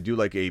here. I do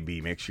like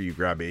AB. Make sure you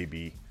grab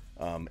AB.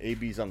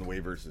 AB's on the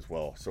waivers as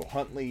well. So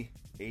Huntley,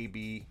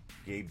 AB,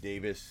 Gabe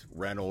Davis,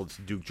 Reynolds,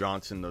 Duke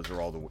Johnson. Those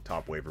are all the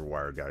top waiver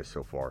wire guys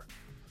so far.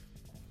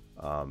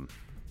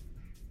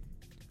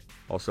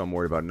 Also, I'm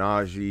worried about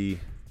Najee.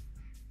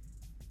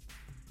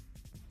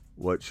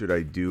 What should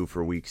I do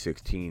for week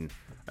 16?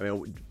 I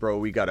mean, bro,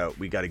 we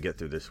gotta get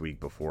through this week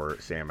before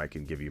Sam. I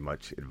can give you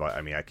much advice.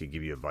 I mean, I could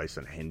give you advice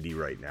on Hendy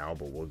right now,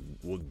 but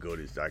what good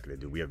is that going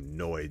to do? We have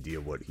no idea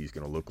what he's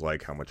going to look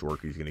like, how much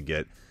work he's going to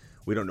get.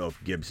 We don't know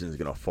if Gibson's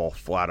going to fall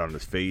flat on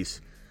his face.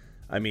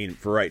 I mean,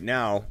 for right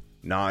now,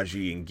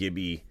 Najee and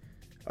Gibby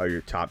are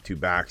your top 2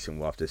 backs, and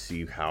we'll have to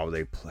see how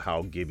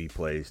Gibby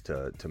plays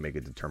to make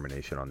a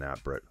determination on that.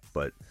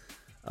 But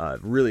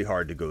really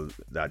hard to go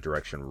that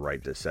direction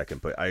right this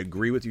second. But I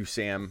agree with you,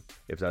 Sam,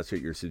 if that's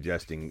what you're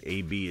suggesting.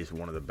 AB is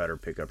one of the better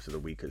pickups of the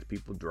week because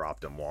people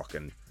dropped him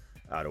walking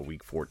out of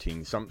week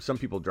 14. Some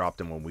people dropped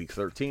him on week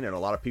 13, and a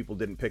lot of people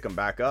didn't pick him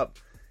back up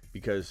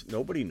because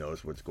nobody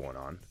knows what's going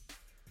on.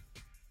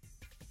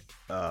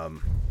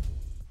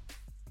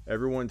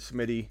 Everyone,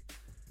 Smitty,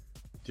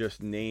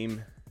 just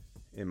name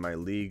in my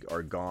league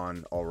are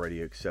gone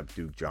already except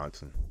Duke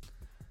Johnson.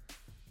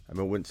 I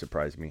mean, it wouldn't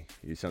surprise me.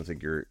 It sounds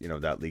like you're,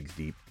 that league's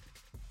deep.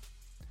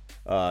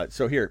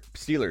 So here,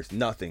 Steelers,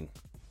 nothing.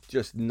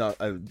 Just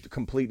a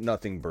complete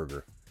nothing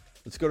burger.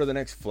 Let's go to the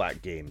next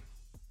flat game.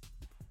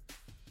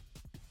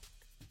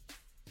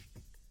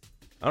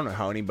 I don't know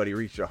how anybody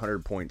reached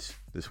 100 points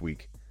this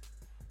week.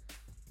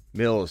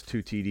 Mills,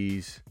 2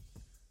 TDs.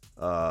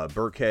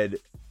 Burkhead,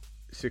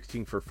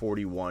 16 for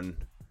 41.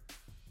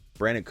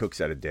 Brandon Cooks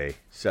had a day.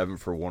 7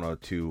 for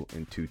 102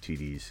 and 2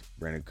 TDs.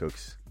 Brandon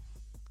Cooks,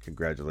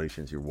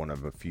 congratulations. You're one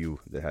of a few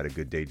that had a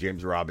good day.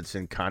 James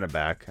Robinson, kind of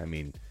back. I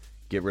mean,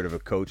 get rid of a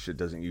coach that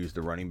doesn't use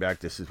the running back.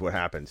 This is what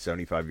happens.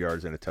 75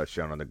 yards and a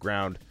touchdown on the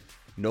ground.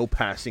 no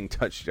passing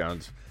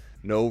touchdowns,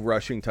 no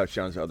rushing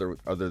touchdowns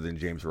other than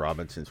James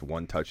Robinson's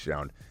one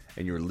touchdown,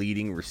 and your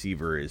leading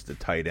receiver is the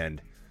tight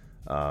end,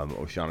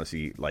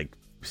 O'Shaughnessy, like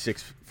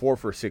 4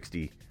 for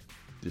 60,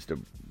 just a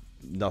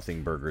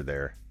nothing burger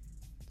there.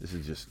 This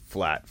is just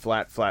flat.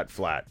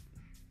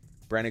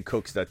 Brandon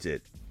Cooks, that's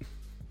it.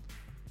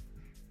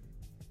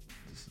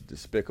 This is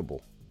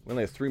despicable. We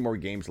only have 3 more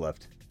games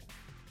left.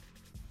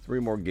 3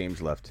 more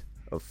games left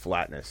of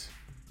flatness.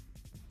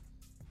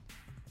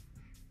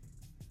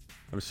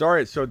 I'm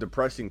sorry it's so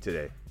depressing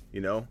today,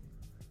 you know?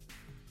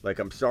 Like,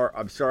 I'm sorry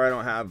I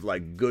don't have,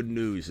 like, good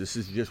news. This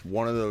is just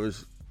one of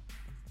those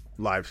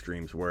live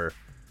streams where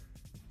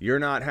you're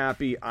not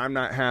happy, I'm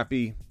not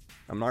happy.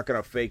 I'm not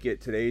going to fake it.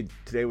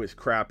 Today was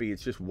crappy.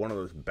 It's just one of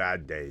those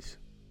bad days.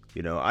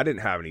 You know, I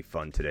didn't have any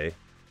fun today.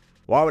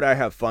 Why would I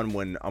have fun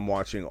when I'm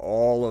watching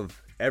all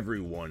of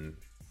everyone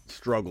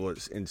struggle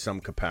in some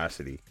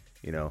capacity,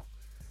 you know?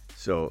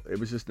 So it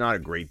was just not a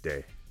great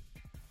day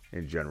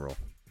in general.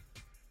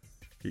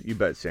 You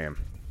bet, Sam.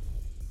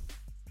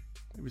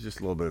 It was just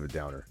a little bit of a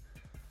downer.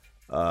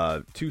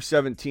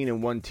 217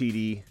 and 1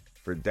 TD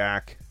for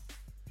Dak.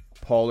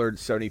 Pollard,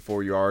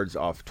 74 yards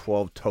off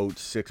 12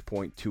 totes,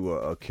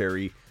 6.2 a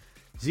carry.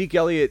 Zeke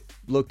Elliott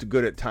looked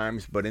good at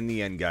times, but in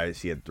the end,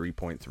 guys, he had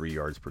 3.3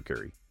 yards per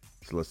carry.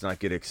 So let's not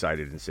get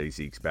excited and say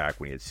Zeke's back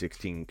when he had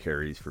 16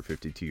 carries for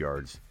 52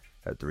 yards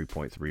at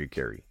 3.3 a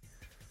carry.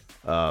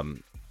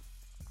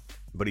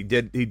 But he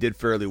did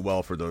fairly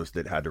well for those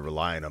that had to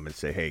rely on him and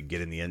say, hey,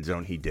 get in the end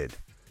zone. He did.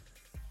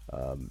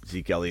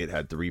 Zeke Elliott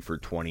had 3 for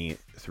 20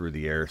 through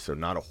the air, so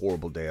not a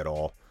horrible day at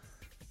all.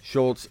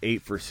 Schultz,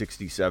 8 for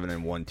 67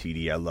 and 1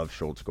 TD. I love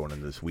Schultz going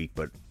into this week,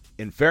 but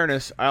in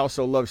fairness, I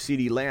also love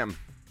CeeDee Lamb,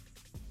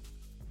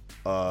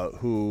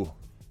 who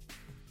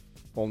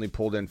only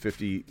pulled in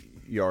 50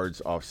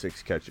 yards off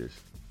 6 catches.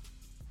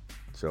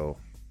 So,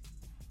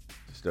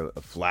 just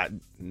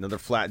another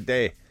flat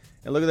day.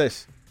 And look at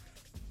this.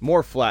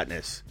 More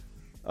flatness.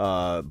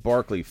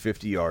 Barkley,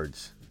 50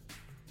 yards.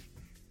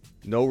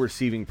 No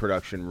receiving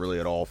production really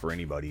at all for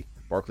anybody.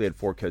 Barkley had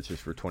 4 catches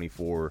for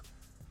 24.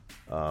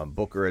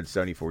 Booker had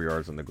 74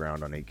 yards on the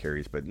ground on 8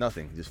 carries, but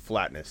nothing. Just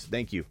flatness.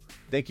 Thank you.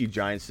 Thank you,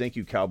 Giants. Thank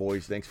you,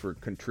 Cowboys. Thanks for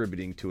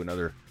contributing to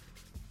another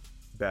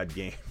bad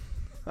game.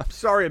 I'm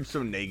sorry I'm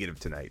so negative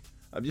tonight.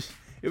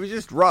 It was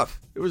just rough.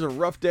 It was a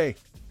rough day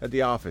at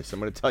the office. I'm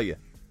going to tell you.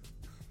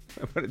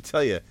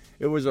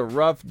 It was a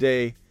rough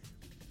day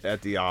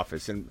at the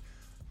office. And,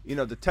 you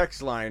know, the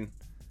text line,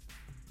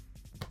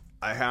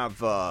 I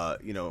have a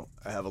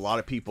lot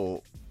of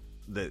people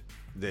that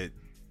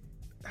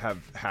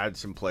have had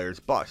some players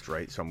bust,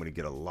 right? So I'm going to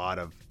get a lot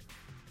of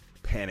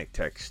panic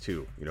texts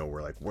too. You know,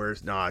 we're like,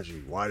 where's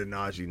Najee? Why did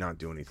Najee not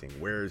do anything?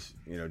 Where's,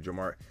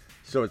 Jamar?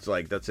 So it's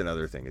like, that's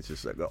another thing. It's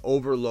just like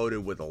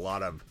overloaded with a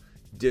lot of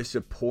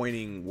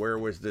disappointing, where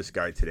was this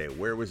guy today?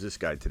 Where was this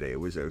guy today? It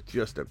was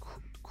just a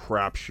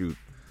crapshoot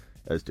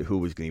as to who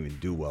was going to even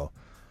do well.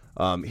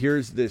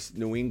 Here's this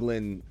New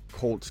England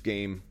Colts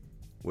game,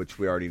 which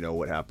we already know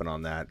what happened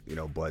on that,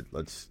 but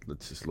let's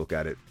just look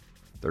at it.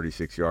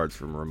 36 yards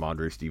from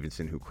Ramondre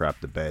Stevenson, who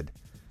crapped the bed.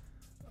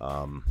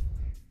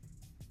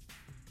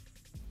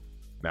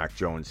 Mac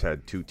Jones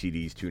had 2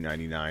 TDs,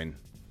 299.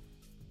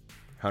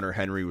 Hunter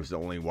Henry was the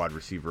only wide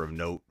receiver of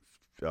note.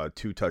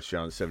 2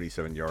 touchdowns,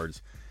 77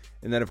 yards.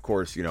 And then, of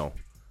course,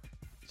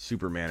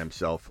 Superman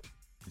himself,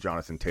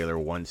 Jonathan Taylor,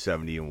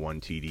 170 and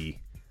 1 TD.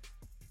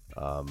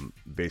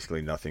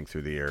 Basically nothing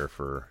through the air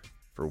for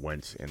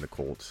Wentz and the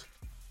Colts.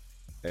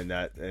 And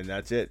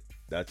that's it.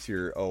 That's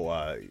your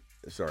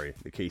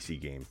the KC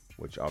game,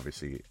 which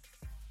obviously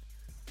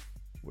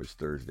was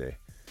Thursday.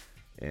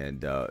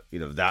 And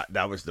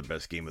that was the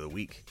best game of the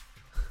week.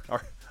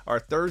 Our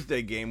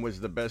Thursday game was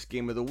the best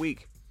game of the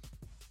week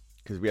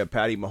because we had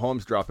Patty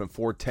Mahomes dropping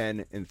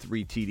 410 and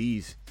 3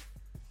 TDs.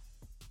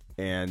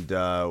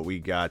 And we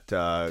got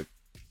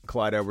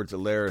Clyde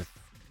Edwards-Helaire,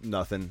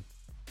 nothing.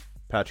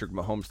 Patrick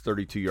Mahomes,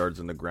 32 yards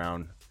on the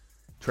ground.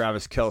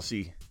 Travis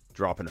Kelce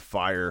dropping a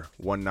fire,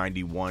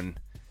 191,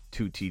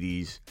 2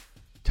 TDs.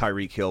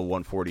 Tyreek Hill,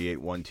 148,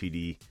 1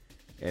 TD.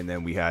 And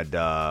then we had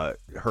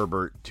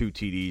Herbert, 2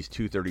 TDs,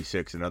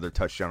 236, another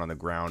touchdown on the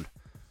ground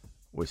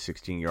with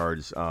 16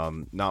 yards.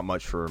 Not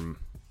much for him.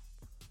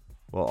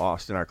 Well,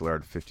 Austin Eckler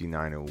had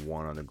 59 and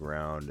 1 on the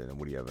ground. And then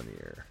what do you have in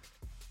the air?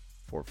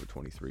 4 for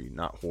 23.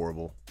 Not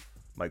horrible.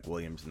 Mike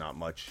Williams, not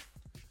much.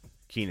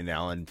 Keenan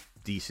Allen,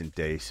 decent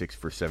day, 6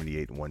 for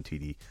 78 and 1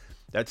 TD.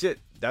 That's it.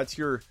 That's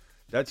your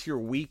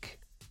week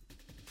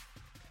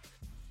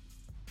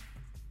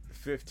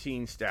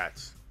 15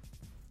 stats.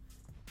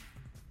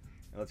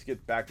 Now let's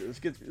get back to let's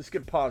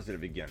get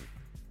positive again.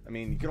 I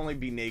mean, you can only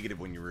be negative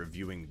when you're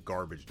reviewing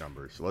garbage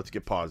numbers. So let's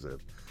get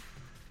positive.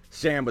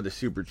 Sam with the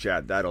super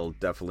chat, that'll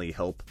definitely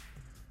help.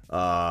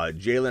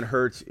 Jalen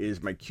Hurts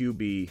is my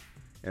QB,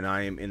 and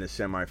I am in the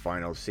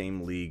semifinals,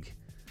 same league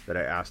that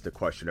I asked the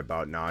question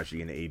about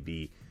Najee and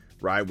AB.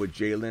 Ride with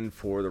Jalen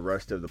for the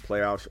rest of the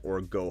playoffs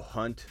or go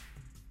hunt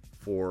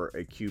for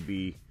a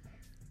QB.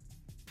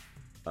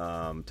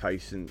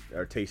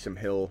 Taysom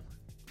Hill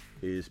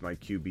is my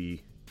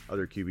QB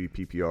other QB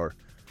PPR.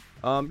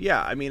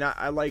 Yeah, I mean,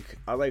 I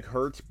like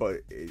Hurts, but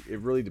it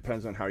really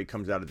depends on how he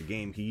comes out of the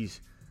game. He's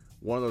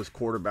one of those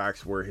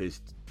quarterbacks where his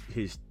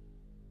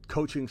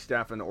coaching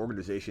staff and the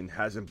organization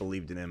hasn't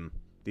believed in him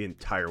the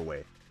entire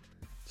way.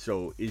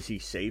 So is he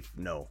safe?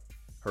 No.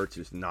 Hurts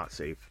is not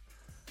safe.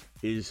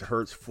 Is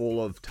Hurts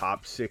full of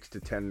top 6 to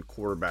 10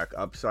 quarterback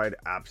upside?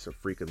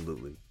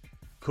 Abso-freaking-lutely.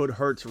 Could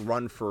Hurts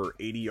run for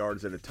 80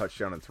 yards at a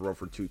touchdown and throw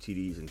for 2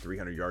 TDs and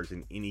 300 yards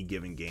in any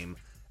given game?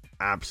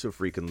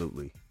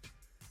 Abso-freaking-lutely.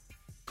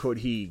 Could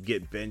he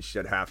get benched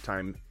at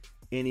halftime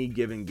any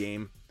given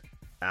game?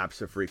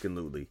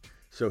 Abso-freaking-lutely.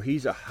 So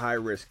he's a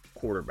high-risk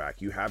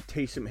quarterback. You have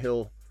Taysom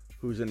Hill,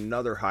 who's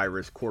another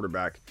high-risk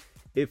quarterback.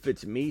 If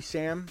it's me,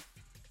 Sam,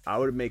 I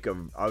would make,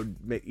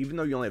 even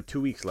though you only have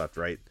 2 weeks left,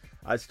 right?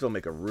 I'd still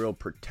make a real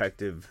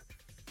protective,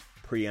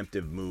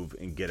 preemptive move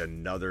and get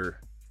another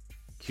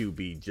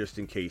QB just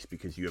in case,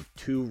 because you have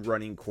 2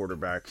 running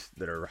quarterbacks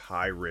that are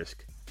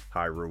high-risk,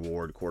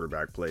 high-reward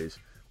quarterback plays.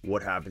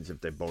 What happens if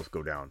they both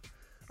go down?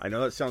 I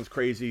know that sounds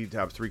crazy to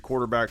have 3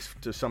 quarterbacks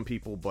to some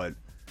people, but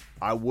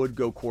I would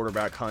go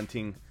quarterback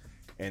hunting,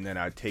 and then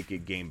I'd take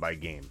it game by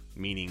game,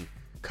 meaning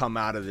come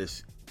out of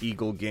this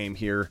Eagle game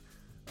here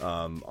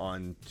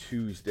on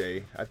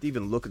Tuesday. I have to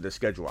even look at the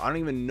schedule. I don't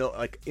even know.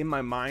 Like, in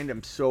my mind,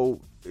 it's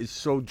so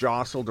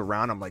jostled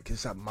around. I'm like,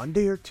 is that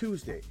Monday or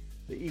Tuesday?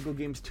 The Eagle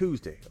game's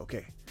Tuesday.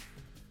 Okay.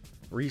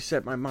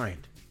 Reset my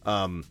mind.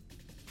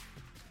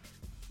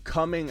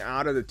 Coming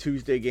out of the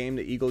Tuesday game,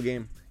 the Eagle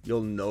game,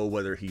 you'll know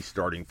whether he's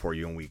starting for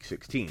you in Week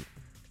 16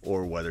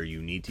 or whether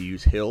you need to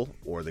use Hill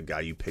or the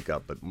guy you pick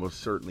up, but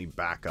most certainly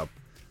backup.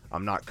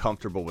 I'm not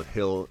comfortable with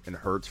Hill and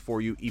Hurts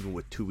for you, even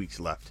with 2 weeks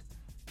left.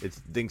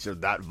 Things are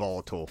that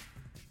volatile.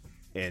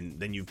 And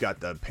then you've got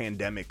the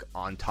pandemic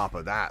on top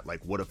of that.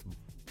 Like, what if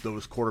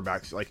those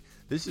quarterbacks, like,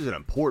 this is an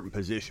important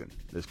position.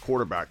 This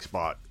quarterback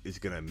spot is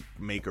going to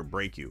make or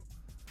break you.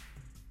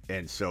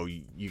 And so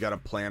you got to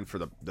plan for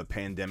the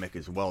pandemic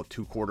as well.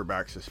 2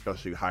 quarterbacks,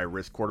 especially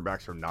high-risk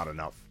quarterbacks, are not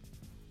enough.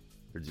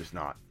 They're just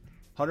not.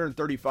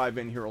 135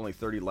 in here, only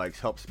 30 likes.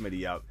 Help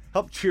Smitty out.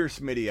 Help cheer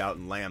Smitty out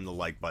and lamb the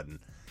like button.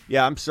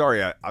 Yeah, I'm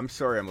sorry. I'm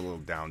sorry I'm a little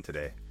down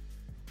today.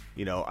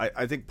 You know,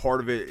 I think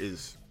part of it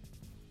is,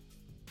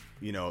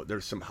 you know,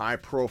 there's some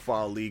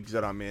high-profile leagues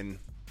that I'm in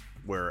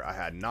where I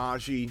had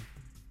Najee,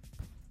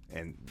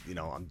 and, you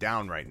know, I'm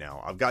down right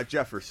now. I've got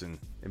Jefferson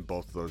in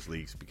both of those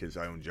leagues because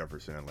I own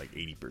Jefferson in like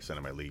 80%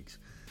 of my leagues.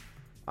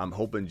 I'm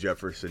hoping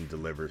Jefferson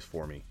delivers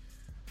for me.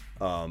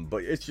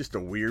 But it's just a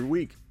weird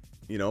week,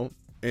 you know,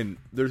 and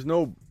there's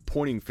no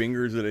pointing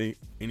fingers at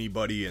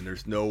anybody, and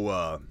there's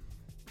no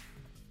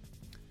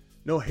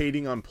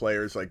hating on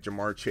players like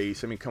Jamar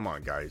Chase. I mean, come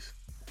on, guys.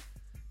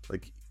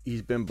 Like,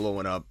 he's been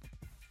blowing up.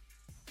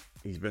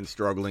 He's been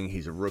struggling.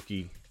 He's a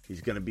rookie.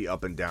 He's going to be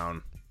up and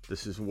down.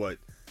 This is what,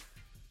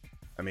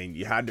 I mean,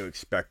 you had to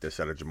expect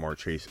this out of Jamar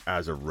Chase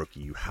as a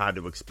rookie. You had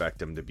to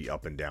expect him to be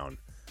up and down.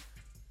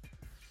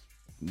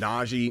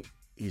 Najee,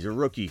 he's a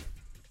rookie,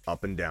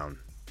 up and down.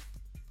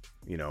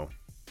 You know,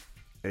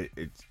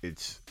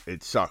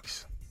 it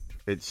sucks.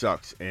 It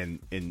sucks. And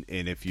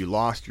if you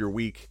lost your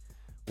week,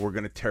 we're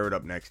going to tear it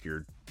up next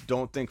year.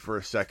 Don't think for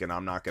a second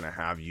I'm not going to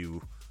have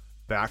you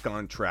back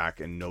on track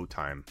in no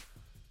time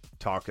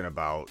talking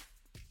about,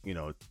 you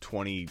know,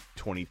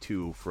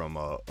 2022 from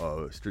a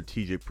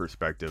strategic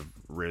perspective,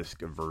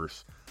 risk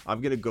averse.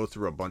 I'm going to go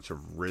through a bunch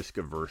of risk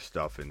averse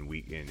stuff in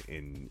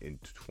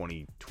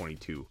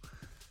 2022.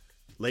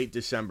 Late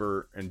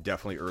December and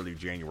definitely early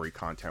January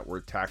content. We're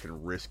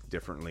attacking risk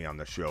differently on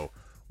the show.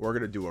 We're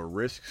going to do a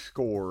risk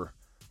score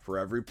for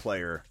every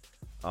player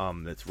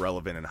that's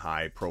relevant and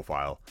high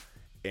profile.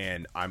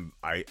 And I'm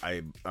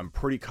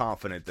pretty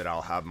confident that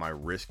I'll have my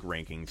risk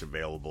rankings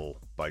available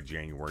by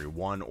January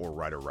 1 or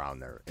right around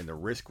there. And the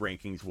risk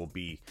rankings will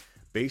be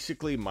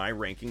basically my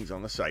rankings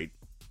on the site.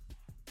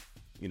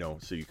 You know,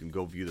 so you can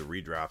go view the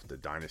redraft, the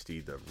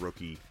dynasty, the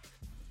rookie,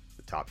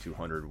 the top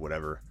 200,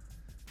 whatever.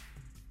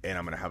 And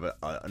I'm going to have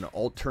an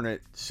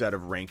alternate set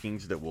of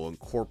rankings that will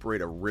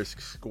incorporate a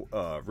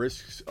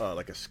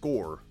like a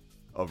score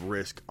of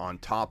risk on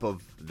top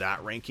of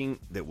that ranking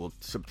that will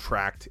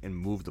subtract and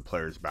move the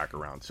players back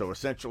around. So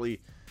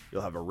essentially,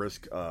 you'll have a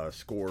risk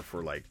score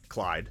for like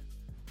Clyde,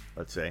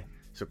 let's say.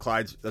 So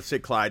let's say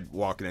Clyde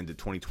walking into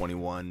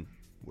 2021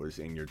 was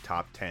in your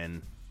top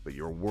 10, but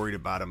you're worried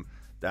about him.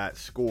 That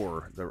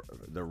score,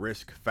 the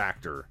risk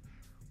factor,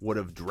 would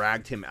have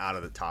dragged him out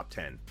of the top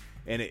 10.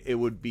 And it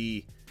would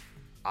be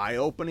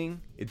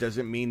eye-opening. It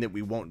doesn't mean that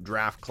we won't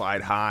draft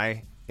Clyde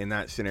high in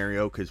that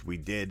scenario, because we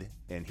did,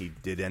 and he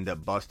did end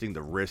up busting.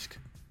 The risk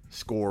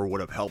score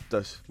would have helped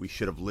us. We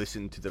should have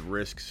listened to the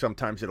risk.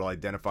 Sometimes it'll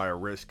identify a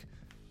risk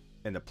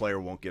and the player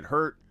won't get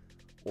hurt,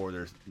 or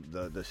there's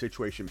the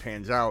situation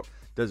pans out.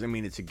 Doesn't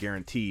mean it's a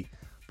guarantee,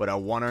 but I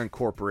want to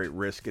incorporate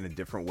risk in a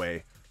different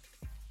way,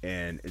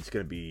 and it's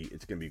gonna be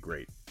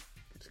great.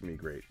 It's gonna be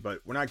great. But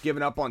we're not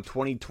giving up on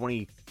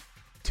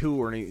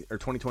 2022 or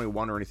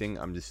 2021 or anything.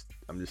 I'm just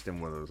in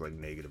one of those like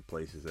negative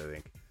places, I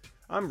think.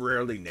 I'm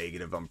rarely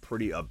negative. I'm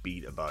pretty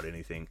upbeat about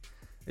anything.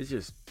 It's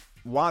just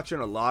watching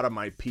a lot of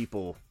my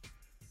people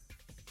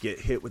get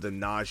hit with a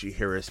Najee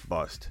Harris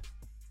bust.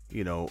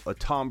 You know, a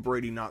Tom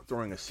Brady not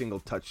throwing a single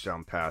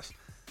touchdown pass.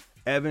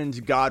 Evans,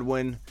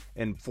 Godwin,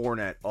 and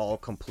Fournette all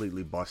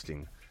completely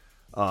busting.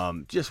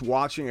 Just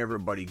watching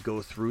everybody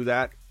go through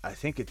that, I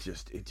think it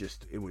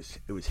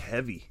was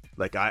heavy.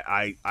 Like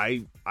I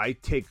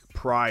take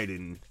pride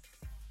in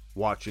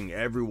watching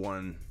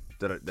everyone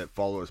that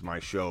follows my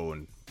show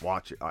and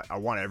watch it. I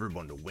want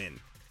everyone to win.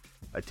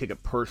 I take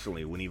it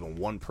personally when even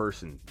one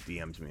person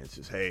DMs me and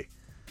says, "Hey,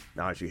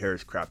 Najee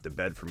Harris crapped the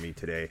bed for me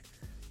today,"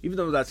 even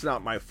though that's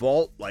not my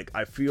fault. Like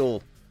I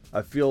feel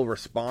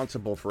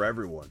responsible for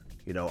everyone.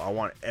 You know, I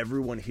want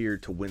everyone here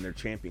to win their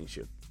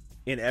championship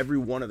in every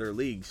one of their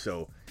leagues.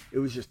 So it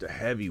was just a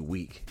heavy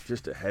week.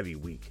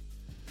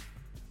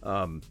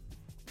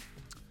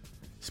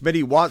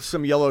 Smitty, watch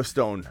some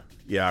Yellowstone.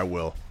 Yeah, I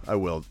will.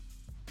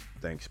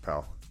 Thanks,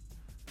 pal.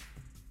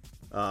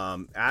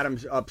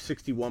 Adams up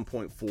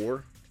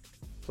 61.4,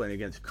 playing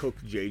against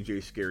Cook,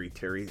 JJ, Scary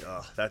Terry.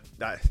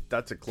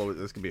 That's a close.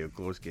 This could be a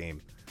close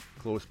game,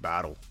 close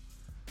battle.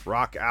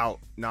 Rock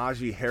out.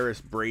 Najee Harris,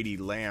 Brady,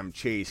 Lamb,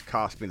 Chase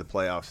cost me the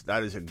playoffs.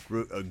 That is a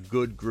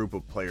good group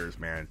of players,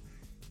 man.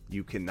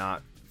 You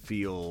cannot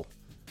feel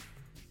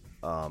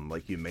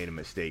like you made a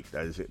mistake.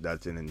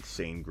 That's an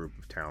insane group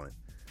of talent.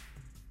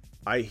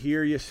 I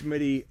hear you,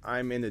 Smitty.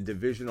 I'm in a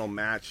divisional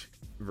match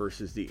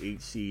versus the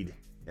 8 seed,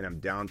 and I'm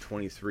down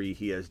 23.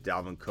 He has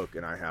Dalvin Cook,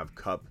 and I have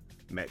Kupp,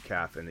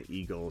 Metcalf, and the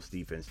Eagles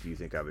defense. Do you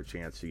think I have a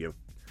chance? So you're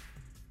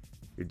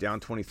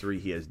down 23.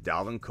 He has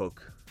Dalvin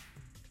Cook.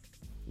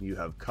 You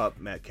have Kupp,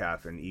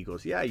 Metcalf, and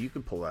Eagles. Yeah, you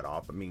could pull that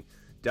off. I mean,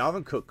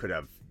 Dalvin Cook could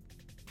have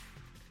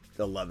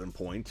 11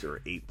 points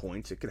or 8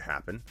 points. It could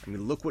happen. I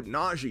mean, look what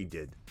Najee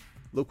did.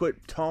 Look what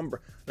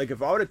like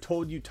if I would have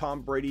told you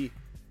Tom Brady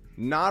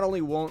not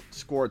only won't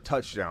score a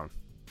touchdown,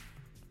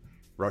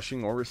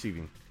 rushing or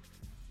receiving,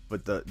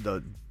 but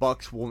the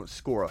Bucks won't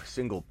score a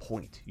single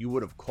point, you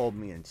would have called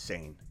me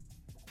insane.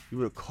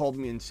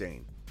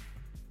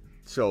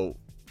 So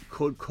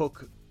could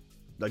Cook,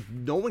 like,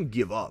 no one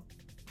give up.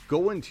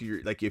 Go into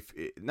your, like, if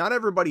not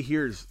everybody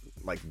here is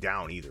like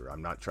down either.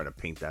 I'm not trying to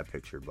paint that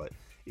picture, but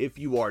if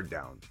you are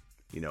down,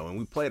 you know, and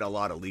we played a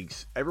lot of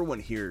leagues, everyone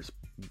here's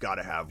got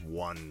to have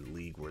one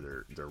league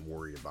where they're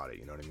worried about it.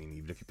 You know what I mean?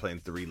 Even if you play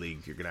in 3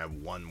 leagues, you're gonna have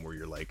one where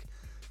you're like,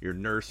 you're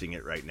nursing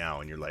it right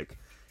now, and you're like,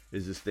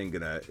 is this thing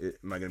am I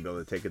gonna be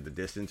able to take it the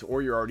distance?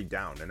 Or you're already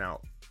down and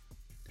out.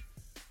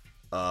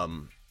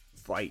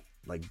 Fight.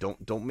 Like,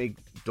 don't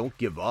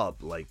give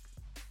up. Like,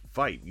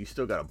 fight. You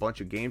still got a bunch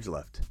of games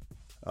left.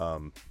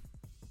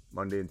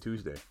 Monday and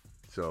Tuesday.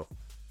 So,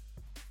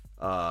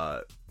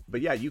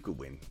 but yeah, you could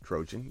win,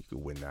 Trojan. You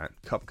could win that.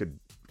 Kupp could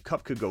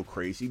go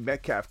crazy.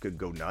 Metcalf could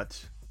go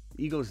nuts.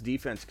 Eagles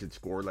defense could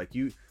score. Like,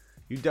 you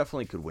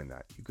definitely could win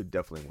that. You could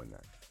definitely win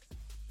that.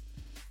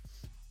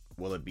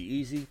 Will it be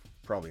easy?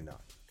 Probably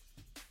not.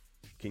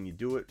 Can you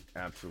do it?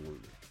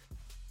 Absolutely.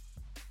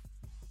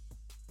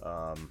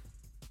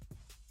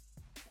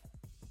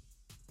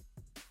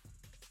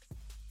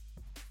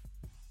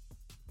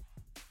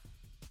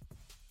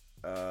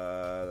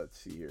 Let's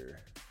see here.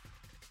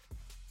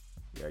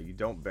 Yeah, you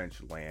don't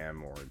bench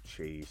Lamb or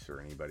Chase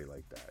or anybody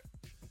like that.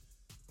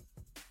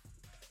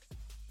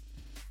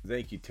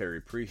 Thank you, Terry.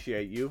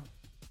 Appreciate you.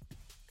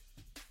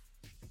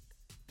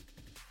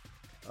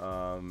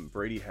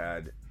 Brady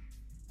had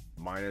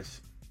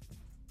minus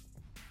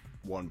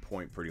 1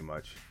 point pretty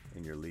much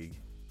in your league.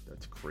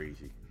 That's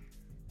crazy.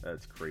 I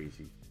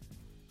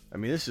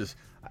mean, this is...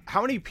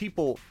 How many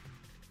people...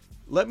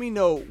 Let me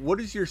know, what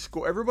is your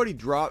score? Everybody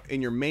drop,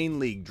 in your main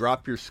league,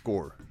 drop your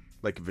score.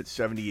 Like if it's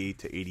 78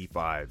 to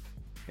 85.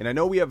 And I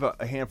know we have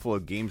a handful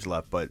of games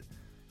left, but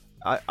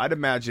I'd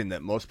imagine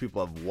that most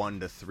people have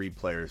 1 to 3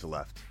 players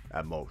left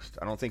at most.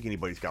 I don't think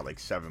anybody's got like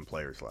 7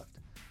 players left.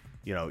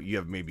 You know, you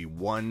have maybe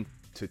 1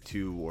 to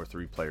 2 or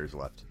 3 players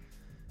left.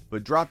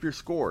 But drop your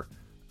score.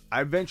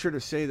 I venture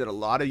to say that a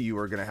lot of you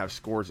are going to have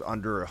scores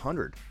under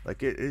 100.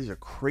 Like, it is a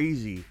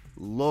crazy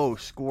low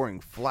scoring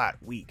flat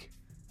week.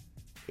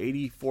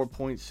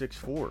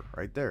 84.64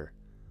 right there.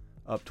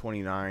 Up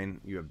 29.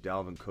 You have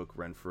Dalvin Cook,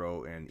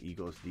 Renfro, and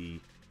Eagles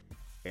D.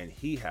 And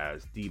he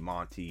has D.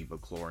 Monty,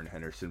 McLaurin,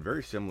 Henderson.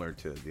 Very similar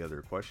to the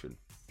other question.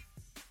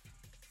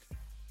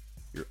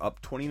 You're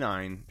up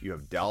 29. You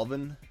have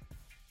Dalvin,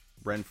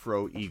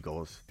 Renfro,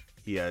 Eagles.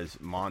 He has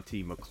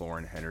Monty,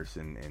 McLaurin,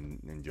 Henderson, and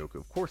Njoku.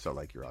 Of course I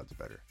like your odds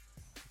better.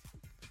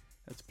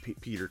 That's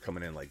Peter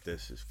coming in like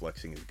this, is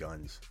flexing his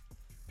guns.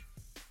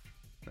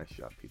 Nice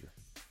shot, Peter.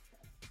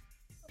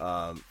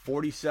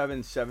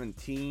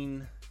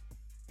 47-17.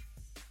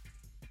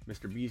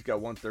 Mr. B's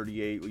got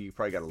 138. Well, you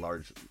probably got a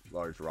large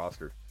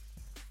roster,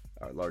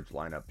 large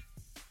lineup.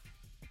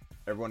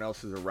 Everyone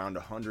else is around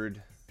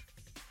 100.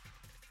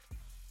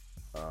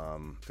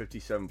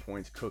 57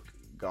 points. Cook,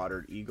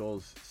 Goddard,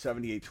 Eagles.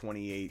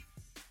 78-28.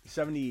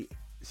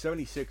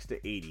 76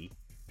 to 80.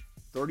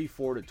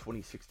 34 to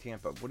 26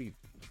 Tampa. What are you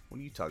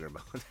talking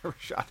about? Never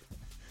shot.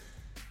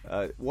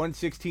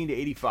 116 to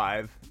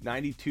 85,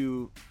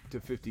 92 to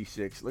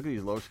 56. Look at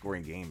these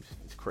low-scoring games.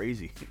 It's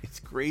crazy. It's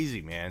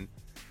crazy, man.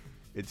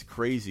 It's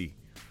crazy.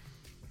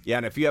 Yeah,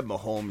 and if you have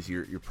Mahomes,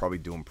 you're probably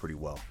doing pretty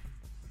well.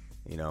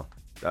 You know,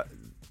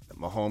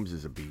 Mahomes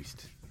is a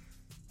beast.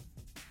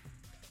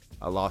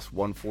 I lost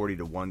 140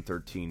 to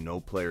 113. No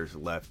players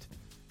left.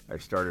 I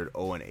started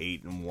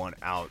 0-8 and 1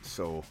 out,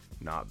 so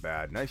not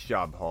bad. Nice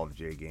job, Hall of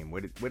J game.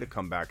 Way to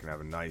come back and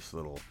have a nice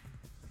little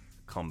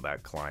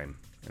comeback climb.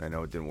 And I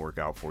know it didn't work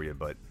out for you,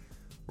 but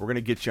we're going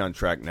to get you on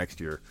track next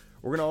year.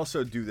 We're going to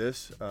also do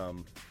this. We're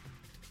going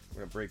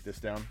to break this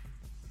down.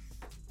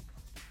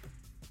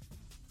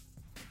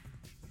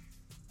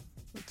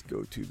 Let's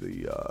go to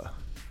the...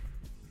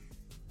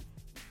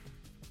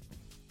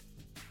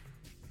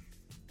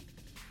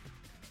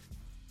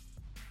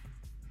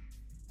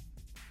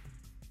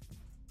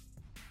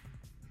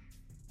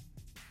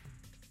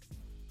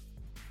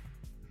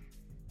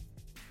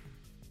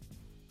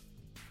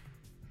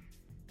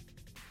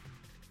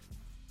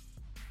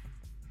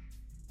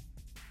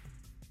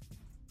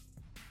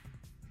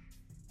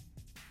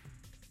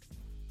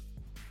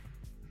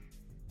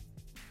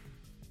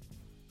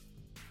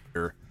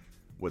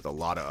 with a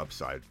lot of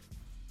upside,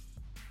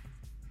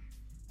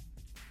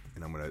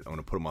 and I'm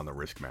gonna put him on the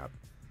risk map.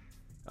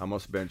 I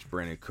almost benched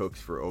Brandon Cooks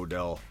for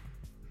Odell.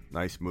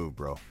 Nice move,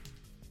 bro.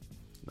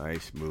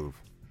 Nice move.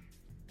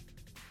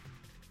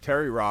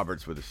 Terry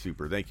Roberts with a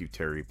super. Thank you,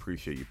 Terry.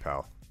 Appreciate you,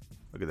 pal.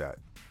 Look at that.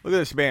 Look at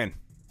this man.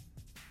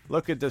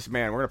 Look at this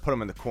man. We're gonna put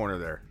him in the corner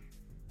there.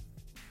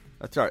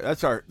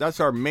 That's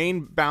our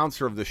main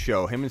bouncer of the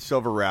show. Him and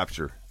Silver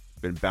Rapture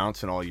been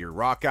bouncing all year.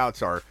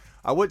 Rockouts are.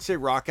 I would say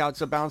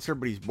Rockout's a bouncer,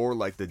 but he's more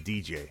like the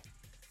DJ.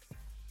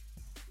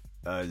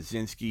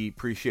 Zinski,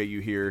 appreciate you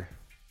here.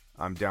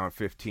 I'm down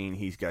 15.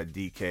 He's got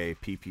DK,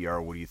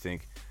 PPR. What do you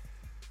think?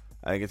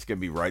 I think it's going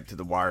to be right to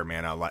the wire,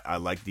 man. I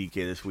like DK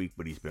this week,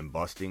 but he's been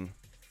busting,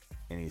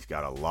 and he's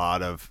got a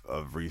lot of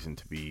reason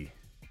to be.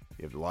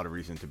 You have a lot of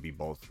reason to be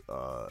both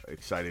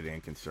excited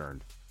and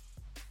concerned.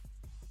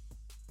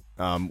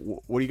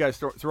 What do you guys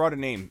throw out a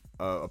name?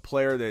 A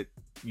player that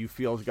you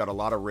feel has got a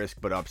lot of risk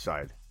but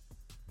upside.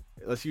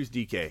 Let's use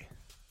DK.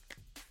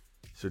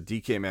 So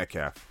DK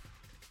Metcalf.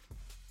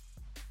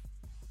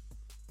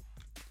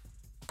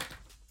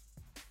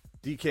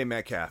 DK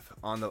Metcalf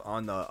on the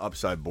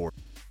upside board.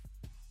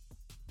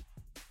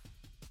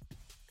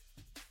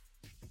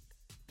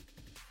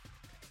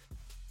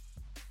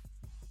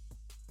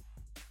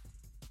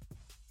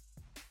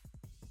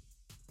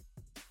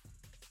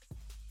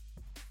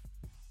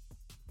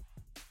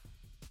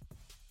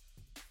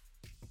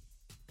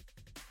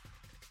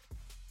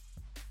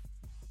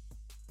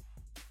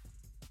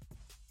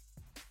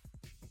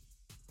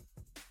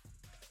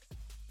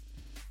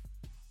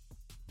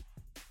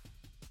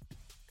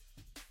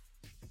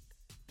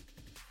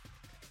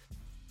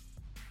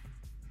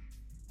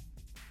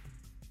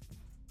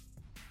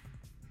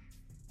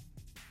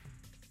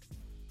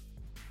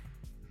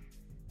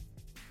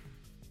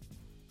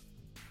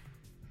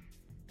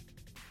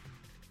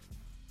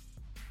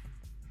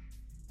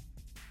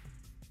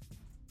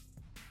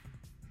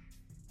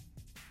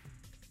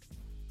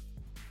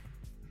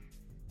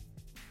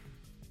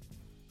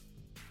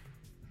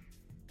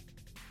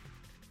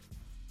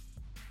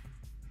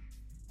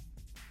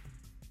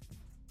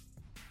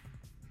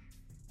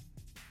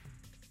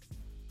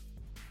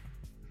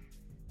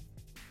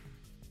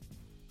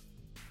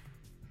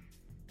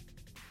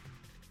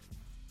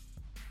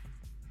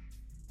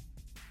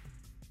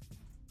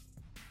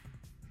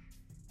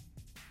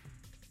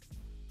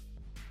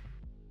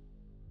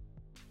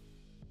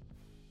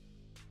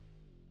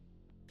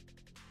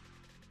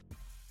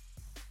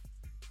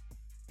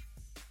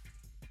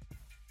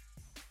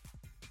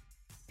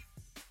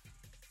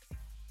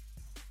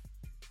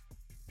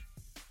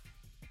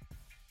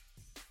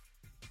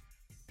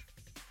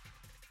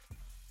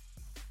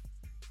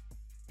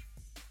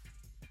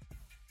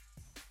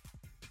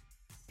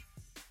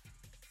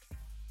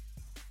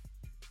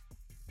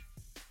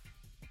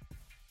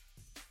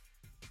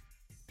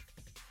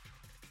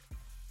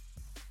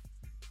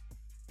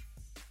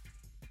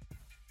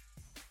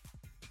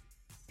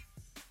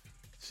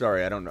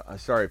 Sorry, I don't know.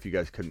 Sorry if you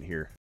guys couldn't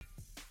hear.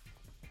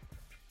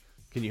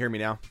 Can you hear me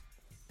now?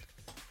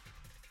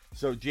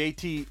 So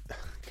JT,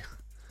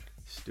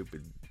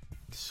 stupid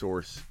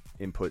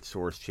input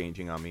source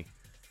changing on me.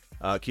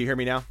 Can you hear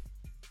me now?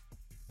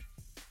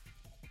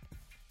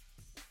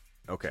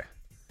 Okay.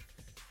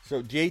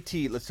 So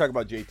JT, let's talk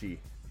about JT.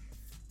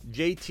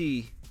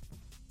 JT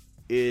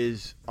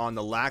is on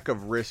the lack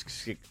of risk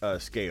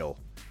scale.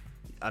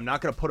 I'm not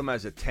going to put him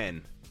as a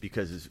 10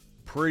 because it's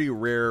pretty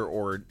rare,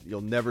 or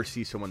you'll never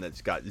see someone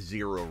that's got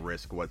zero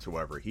risk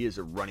whatsoever. He is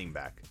a running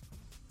back,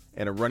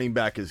 and a running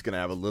back is going to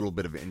have a little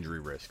bit of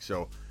injury risk.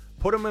 So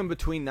put him in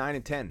between 9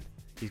 and 10.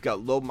 He's got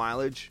low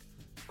mileage,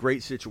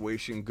 great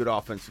situation, good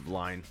offensive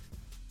line.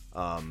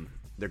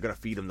 They're going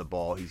to feed him the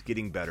ball. He's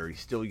getting better. He's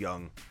still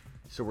young.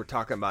 So we're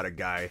talking about a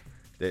guy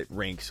that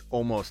ranks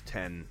almost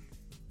 10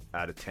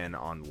 out of 10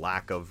 on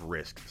lack of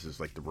risk. This is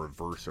like the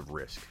reverse of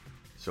risk.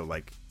 So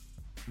like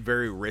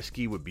very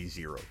risky would be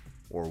 0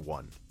 or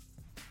 1.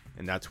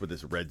 And that's what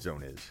this red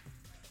zone is.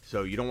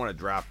 So you don't want to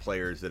draft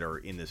players that are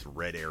in this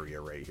red area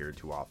right here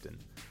too often.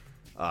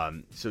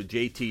 So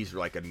JT's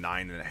like a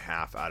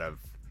 9.5 out of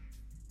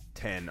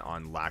 10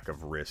 on lack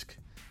of risk.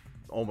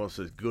 Almost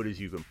as good as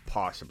you can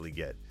possibly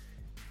get.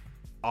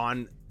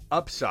 On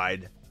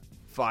upside,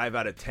 5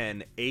 out of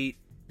 10, 8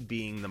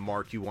 being the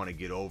mark you want to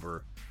get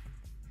over.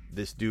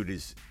 This dude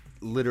is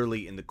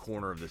literally in the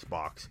corner of this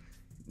box.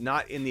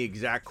 Not in the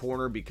exact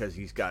corner because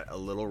he's got a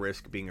little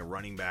risk being a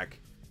running back,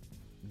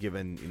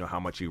 given how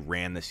much he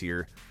ran this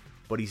year.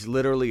 But he's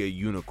literally a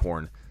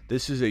unicorn.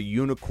 This is a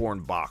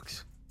unicorn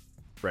box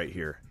right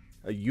here.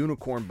 A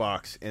unicorn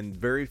box, and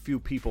very few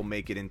people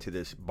make it into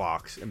this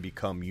box and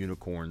become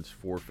unicorns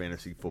for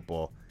fantasy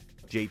football.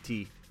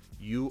 JT,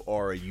 you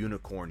are a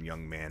unicorn,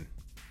 young man.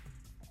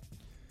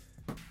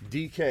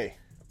 DK.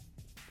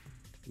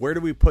 Where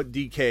do we put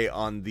DK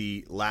on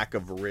the lack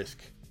of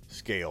risk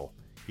scale?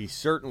 He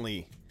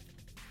certainly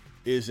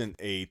isn't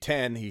a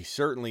 10. He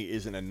certainly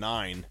isn't a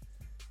 9.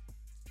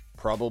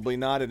 Probably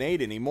not an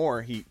 8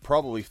 anymore. He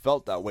probably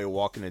felt that way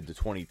walking into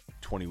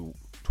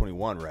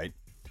 2021, right?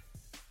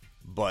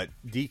 But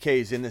DK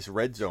is in this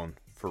red zone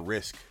for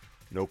risk.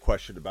 No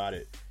question about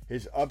it.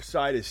 His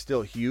upside is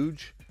still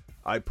huge.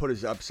 I put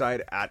his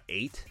upside at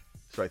 8.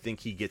 So I think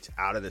he gets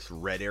out of this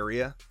red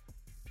area,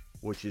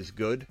 which is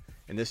good.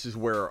 And this is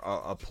where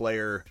a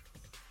player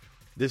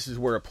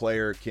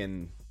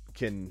can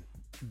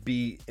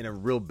be in a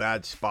real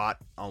bad spot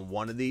on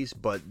one of these,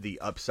 but the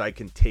upside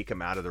can take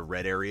him out of the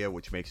red area,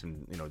 which makes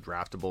him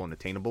draftable and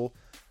attainable.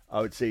 I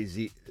would say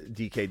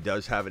DK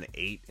does have an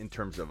 8 in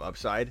terms of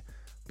upside,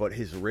 but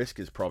his risk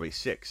is probably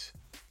 6.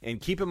 And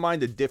keep in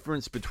mind the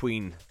difference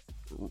between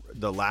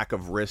the lack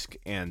of risk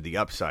and the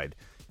upside.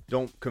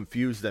 Don't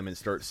confuse them and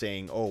start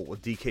saying, oh, well,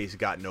 DK's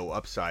got no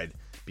upside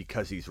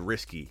because he's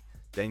risky.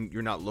 Then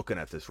you're not looking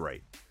at this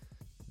right.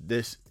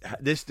 This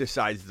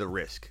decides the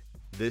risk.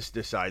 This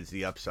decides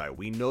the upside.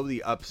 We know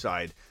the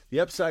upside. The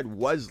upside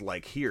was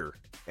like here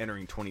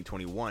entering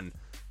 2021,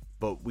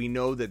 but we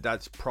know that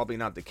that's probably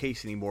not the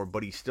case anymore,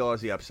 but he still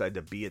has the upside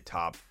to be a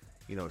top,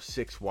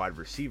 6 wide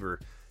receiver.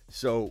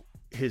 So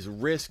his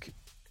risk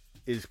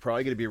is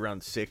probably going to be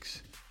around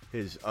 6.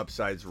 His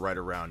upside's right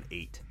around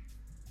 8.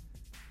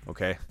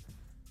 Okay.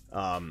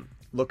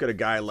 Look at a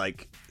guy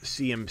like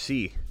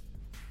CMC.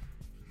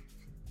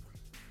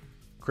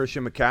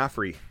 Christian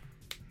McCaffrey.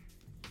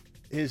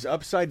 His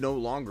upside no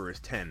longer is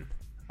 10,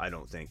 I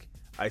don't think.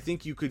 I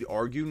think you could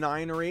argue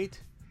 9 or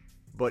 8,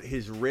 but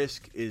his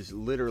risk is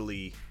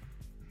literally,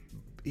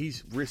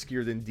 he's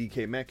riskier than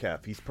DK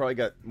Metcalf. He's probably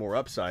got more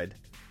upside,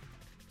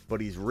 but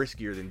he's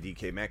riskier than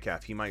DK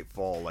Metcalf. He might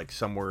fall like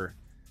somewhere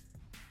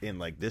in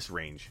like this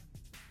range,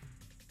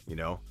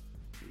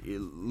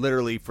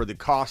 literally for the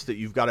cost that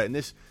you've got it. And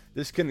this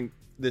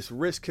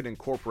risk can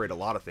incorporate a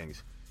lot of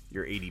things.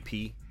 Your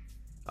ADP,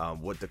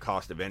 what the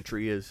cost of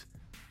entry is,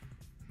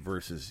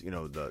 versus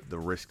the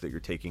risk that you're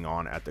taking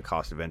on at the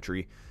cost of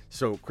entry.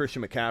 So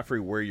Christian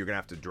McCaffrey, where you're gonna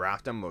have to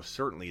draft him, most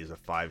certainly is a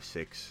 5,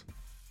 6,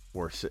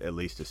 or at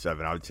least a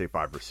 7. I would say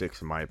 5 or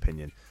 6 in my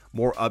opinion.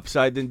 More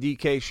upside than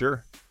DK,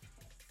 sure,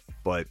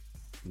 but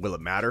will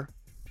it matter?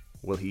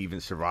 Will he even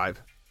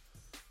survive?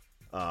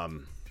 A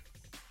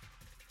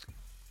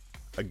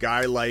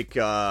guy like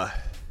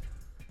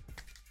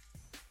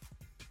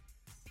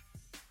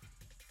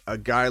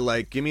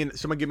give me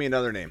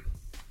another name,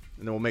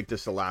 and then we'll make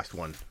this the last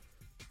one.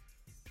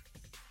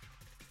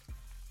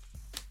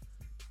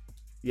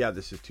 Yeah,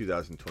 this is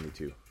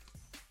 2022.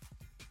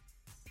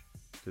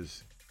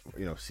 Because,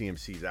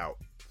 CMC's out.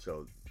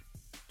 So,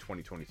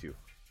 2022.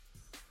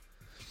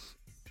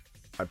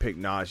 I picked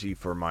Najee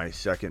for my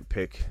second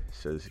pick. It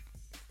says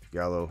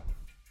Gallo.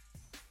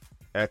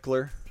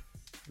 Eckler.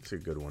 It's a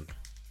good one.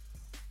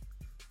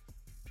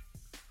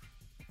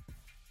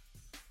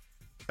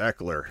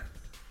 Eckler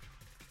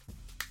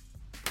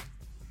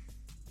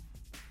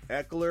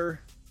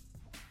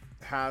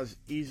has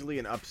easily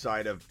an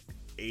upside of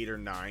 8 or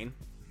 9.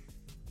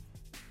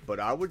 But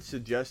I would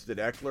suggest that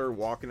Eckler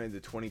walking into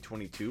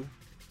 2022,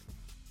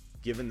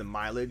 given the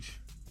mileage,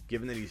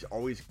 given that he's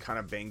always kind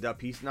of banged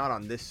up, he's not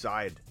on this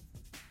side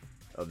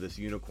of this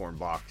unicorn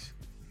box.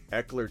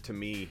 Eckler, to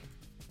me,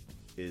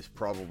 is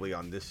probably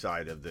on this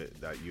side of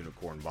that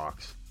unicorn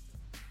box.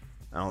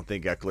 I don't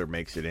think Eckler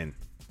makes it in.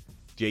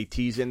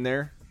 JT's in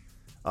there.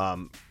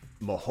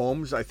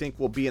 Mahomes, I think,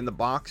 will be in the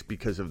box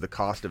because of the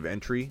cost of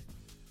entry.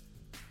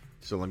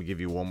 So let me give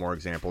you one more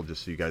example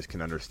just so you guys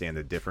can understand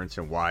the difference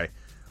and why.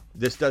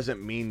 This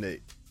doesn't mean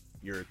that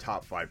you're a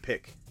top 5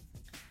 pick.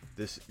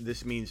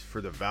 This means for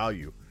the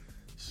value.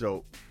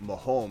 So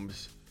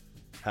Mahomes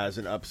has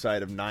an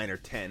upside of 9 or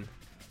 10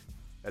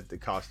 at the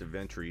cost of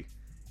entry,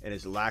 and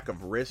his lack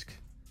of risk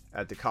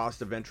at the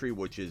cost of entry,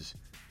 which is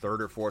 3rd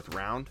or 4th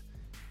round,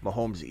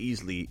 Mahomes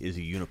easily is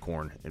a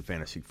unicorn in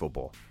fantasy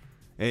football.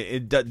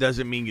 It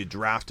doesn't mean you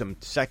draft him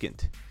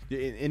 2nd.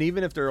 And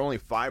even if there are only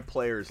 5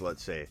 players,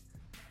 let's say,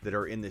 that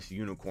are in this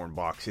unicorn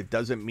box, it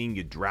doesn't mean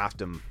you draft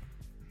him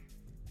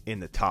in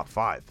the top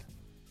 5.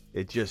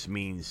 It just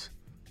means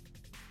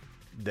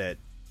that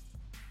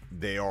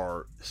they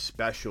are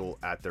special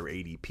at their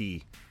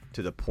ADP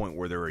to the point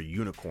where they're a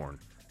unicorn.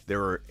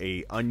 They're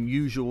a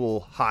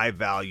unusual high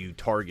value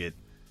target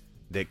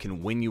that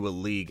can win you a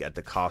league at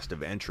the cost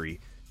of entry.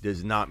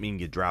 Does not mean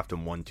you draft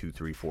them 1, 2,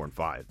 3, 4, and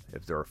 5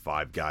 if there are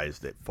 5 guys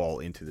that fall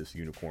into this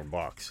unicorn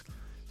box.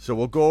 So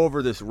we'll go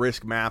over this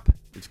risk map.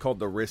 It's called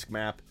the risk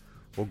map.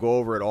 We'll go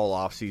over it all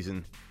off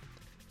season.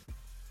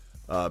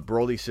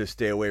 Broly says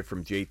stay away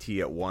from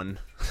JT at 1.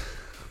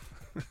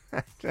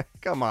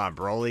 Come on,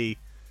 Broly.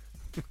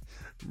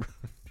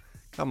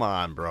 Come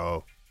on,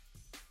 bro.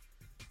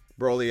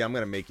 Broly, I'm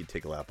going to make you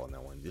take a lap on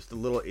that one. Just a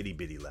little itty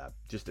bitty lap.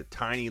 Just a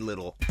tiny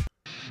little.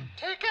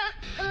 Take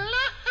a lap.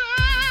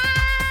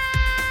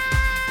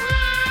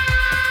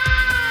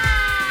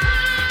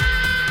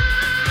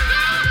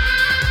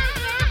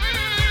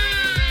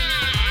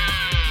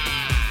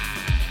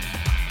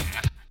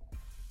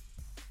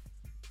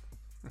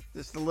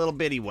 Just a little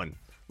bitty one.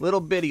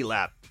 Little bitty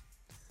lap.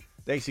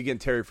 Thanks again,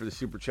 Terry, for the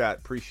super chat.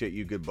 Appreciate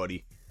you, good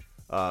buddy.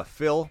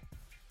 Phil,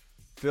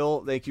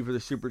 thank you for the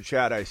super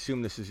chat. I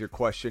assume this is your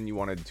question you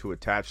wanted to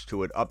attach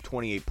to it. Up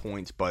 28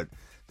 points, but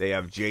they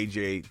have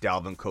JJ,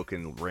 Dalvin Cook,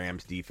 and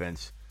Rams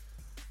defense.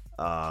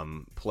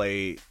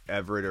 Play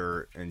Everett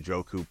or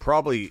Njoku.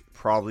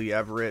 Probably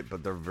Everett,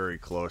 but they're very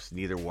close.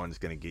 Neither one's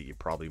going to get you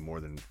probably more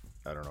than,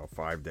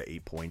 5 to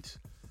 8 points.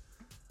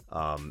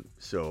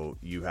 So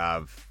you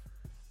have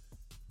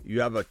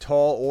a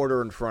tall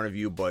order in front of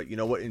you, but you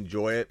know what?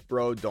 Enjoy it,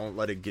 bro. Don't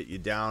let it get you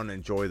down.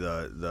 Enjoy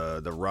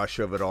the rush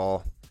of it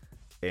all.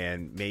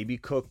 And maybe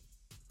Cook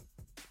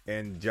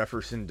and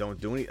Jefferson don't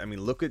do anything. I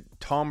mean, look at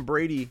Tom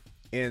Brady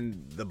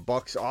and the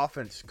Bucs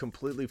offense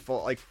completely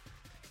fall. Like,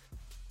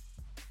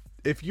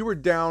 if you were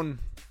down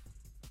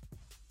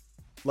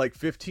like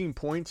 15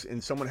 points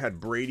and someone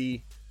had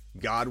Brady,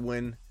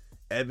 Godwin,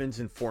 Evans,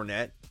 and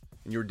Fournette,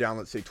 and you were down,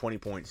 let's say 20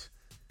 points,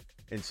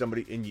 and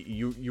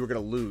you were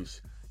going to lose,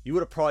 you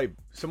would have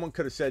someone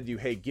could have said to you,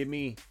 hey, give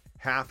me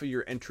half of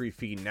your entry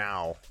fee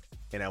now,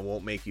 and I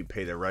won't make you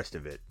pay the rest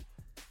of it.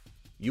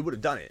 You would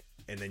have done it,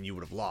 and then you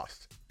would have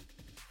lost.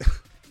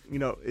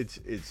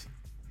 It's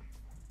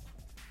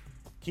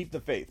keep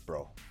the faith,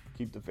 bro.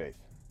 Keep the faith.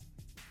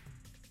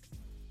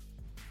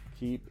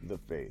 Keep the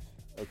faith.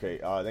 Okay,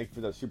 thank you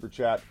for the super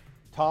chat.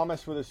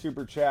 Thomas with a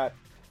super chat.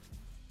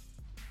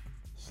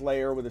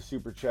 Slayer with a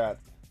super chat.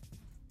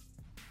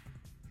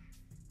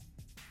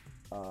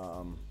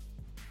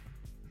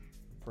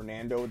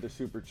 Fernando with the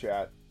super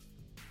chat.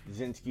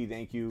 Zinski,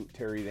 thank you.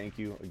 Terry, thank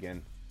you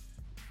again.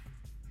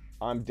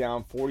 I'm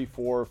down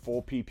 44,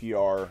 full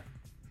PPR.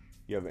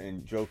 You have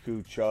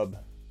Njoku, Chubb,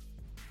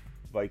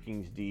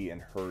 Vikings D,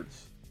 and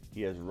Hurts.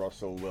 He has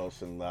Russell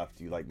Wilson left.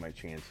 Do you like my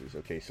chances?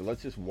 Okay, so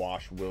let's just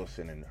wash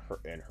Wilson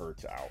and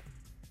Hurts out.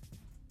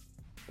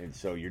 And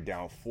so you're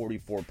down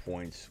 44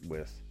 points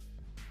with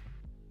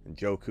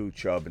Njoku,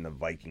 Chubb, and the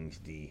Vikings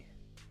D.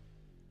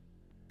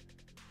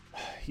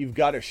 You've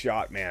got a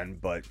shot, man,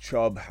 but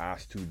Chubb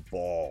has to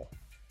ball.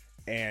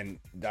 And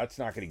that's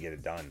not going to get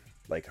it done.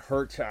 Like,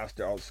 Hurts has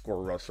to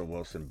outscore Russell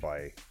Wilson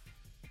by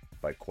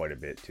quite a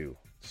bit too.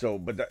 So,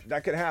 but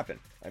that could happen.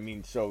 I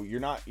mean, so you're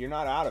not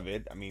out of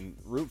it. I mean,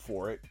 root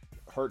for it.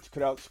 Hurts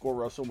could outscore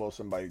Russell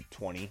Wilson by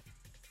 20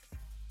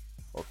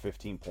 or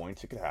 15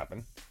 points. It could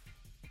happen.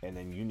 And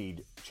then you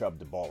need Chubb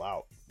to ball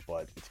out.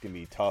 But it's going to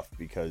be tough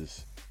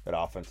because that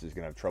offense is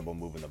going to have trouble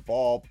moving the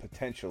ball.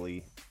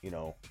 Potentially,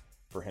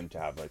 for him to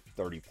have like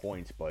 30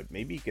 points. But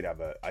maybe he could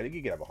have I think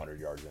he could have 100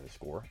 yards in a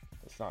score.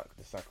 That's not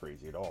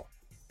crazy at all.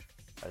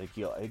 I think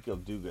he'll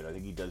do good. I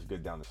think he does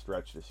good down the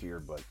stretch this year.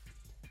 But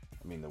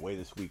I mean, the way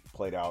this week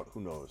played out,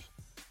 who knows?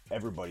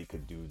 Everybody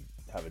could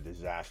have a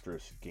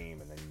disastrous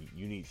game, and then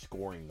you need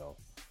scoring though.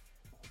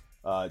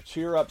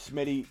 Cheer up,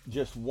 Smitty.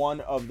 Just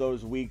one of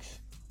those weeks.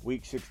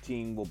 Week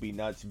 16 will be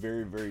nuts.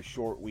 Very, very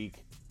short week.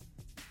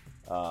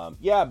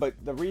 Yeah, but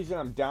the reason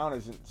I'm down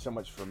isn't so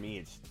much for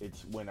me.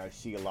 It's when I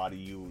see a lot of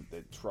you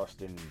that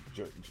trust in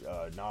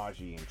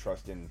Najee and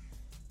trust in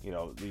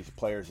these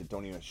players that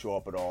don't even show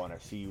up at all, and I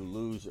see you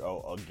lose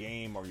a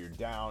game or you're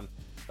down.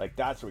 Like,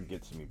 that's what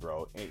gets me,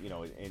 bro.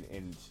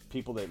 And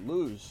people that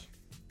lose,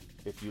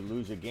 if you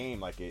lose a game,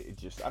 like it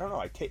just, I don't know.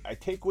 I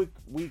take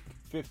week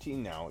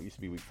 15 now. It used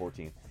to be week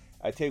 14.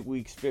 I take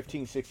weeks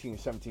 15, 16, and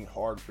 17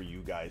 hard for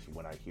you guys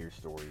when I hear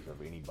stories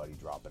of anybody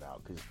dropping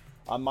out. Because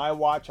on my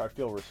watch, I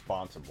feel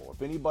responsible.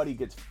 If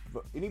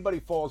anybody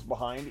falls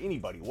behind,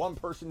 one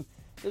person,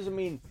 doesn't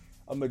mean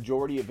a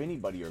majority of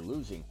anybody are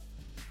losing.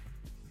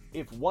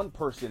 If one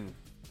person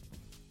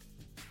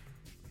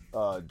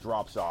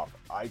drops off,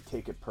 I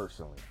take it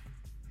personally.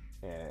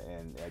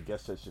 And I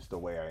guess that's just the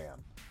way I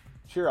am.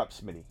 Cheer up,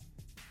 Smitty.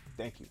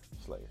 Thank you,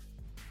 Slayer.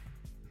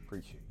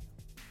 Appreciate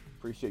you.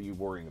 Appreciate you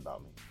worrying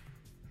about me.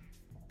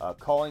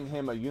 Calling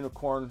him a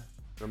unicorn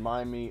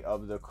remind me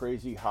of the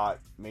crazy hot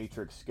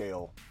Matrix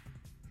scale.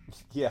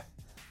 Yeah,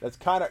 that's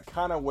kind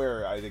of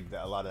where I think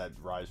that a lot of that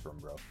rise from,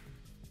 bro.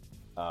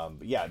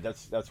 But yeah,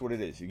 that's what it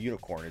is. A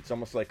unicorn. It's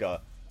almost like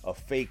a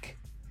fake.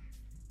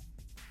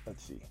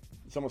 Let's see.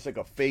 It's almost like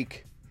a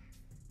fake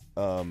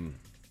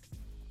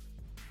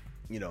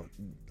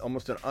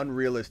almost an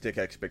unrealistic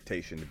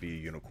expectation to be a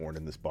unicorn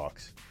in this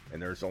box.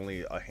 And there's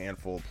only a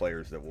handful of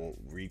players that will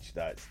reach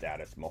that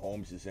status.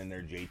 Mahomes is in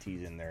there,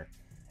 JT's in there,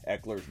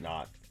 Eckler's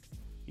not.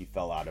 He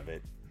fell out of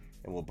it,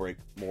 and we'll break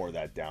more of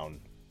that down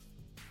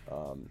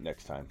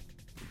next time.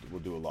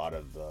 We'll do a lot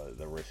of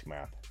the risk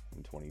map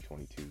in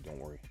 2022. Don't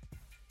worry.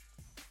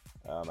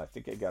 I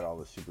think I got all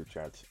the super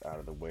chats out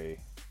of the way.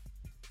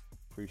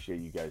 Appreciate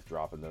you guys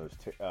dropping those.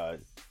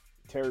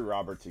 Terry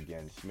Roberts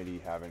again.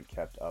 Smitty, haven't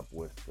kept up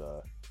with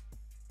the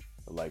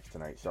likes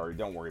tonight. Sorry,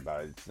 don't worry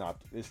about it.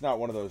 It's not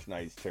one of those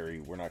nights, Terry.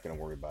 We're not going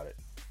to worry about it.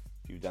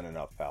 You've done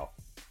enough, pal.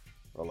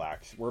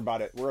 Relax. We're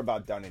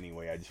about done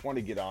anyway. I just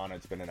wanted to get on.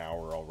 It's been an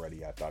hour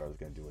already. I thought I was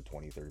going to do a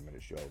 20-30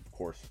 minute show. Of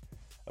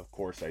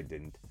course I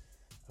didn't.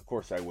 Of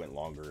course I went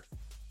longer.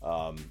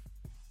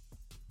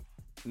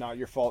 Not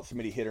your fault.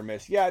 Somebody hit or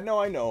miss. Yeah, no,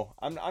 I know.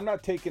 I'm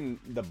not taking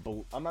the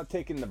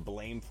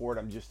blame for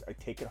it. I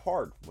take it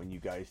hard when you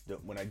guys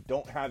when I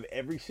don't have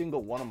every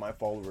single one of my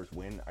followers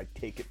win. I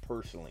take it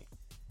personally.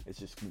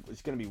 It's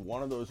going to be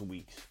one of those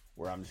weeks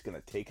where I'm just going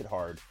to take it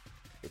hard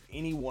if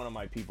any one of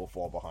my people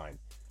fall behind.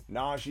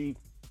 Najee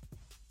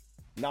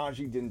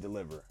didn't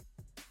deliver.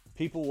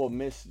 People will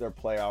miss their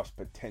playoffs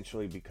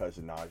potentially because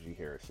of Najee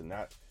Harris, and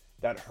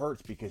that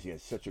hurts because he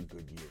had such a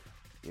good year,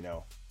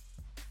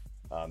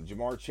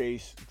 Jamar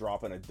Chase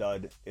dropping a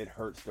dud. It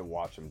hurts to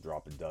watch him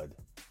drop a dud.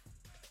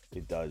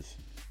 It does.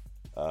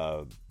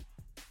 All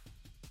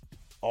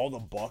the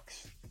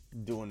Bucks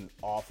doing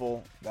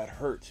awful. That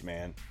hurts,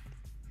 man.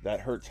 That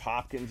hurts.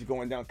 Hopkins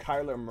going down.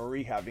 Kyler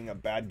Murray having a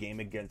bad game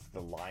against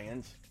the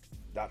Lions.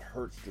 That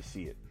hurts to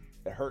see it.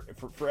 It hurt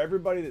for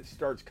everybody that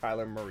starts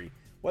Kyler Murray,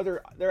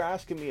 whether they're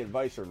asking me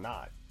advice or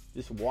not.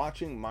 Just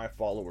watching my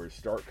followers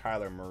start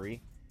Kyler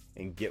Murray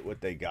and get what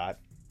they got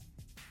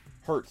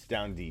hurts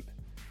down deep.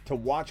 To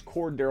watch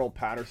Cordero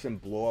Patterson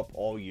blow up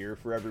all year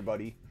for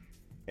everybody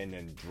and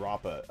then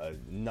drop a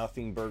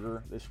nothing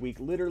burger this week,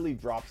 literally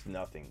drops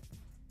nothing,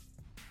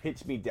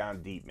 hits me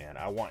down deep, man.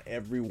 I want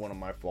every one of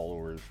my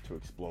followers to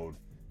explode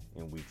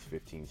in weeks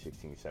 15,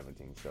 16,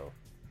 17. So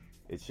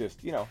it's just,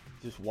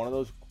 just one of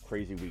those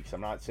crazy weeks.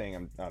 I'm not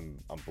saying I'm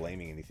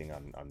blaming anything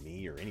on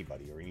me or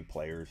anybody or any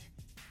players.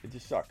 It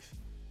just sucks.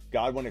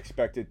 Godwin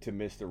expected to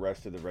miss the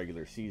rest of the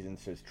regular season,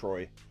 says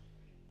Troy.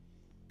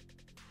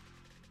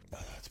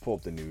 Let's pull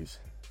up the news.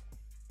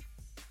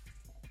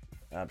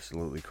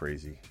 Absolutely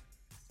crazy.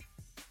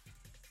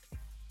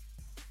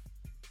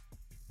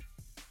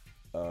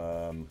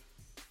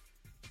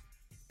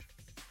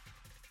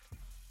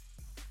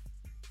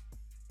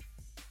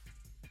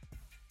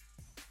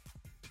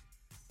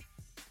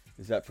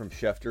 Is that from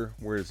Schefter?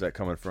 Where is that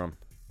coming from?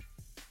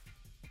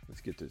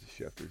 Let's get to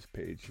Schefter's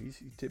page. He's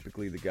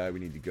typically the guy we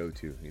need to go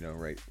to,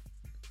 right?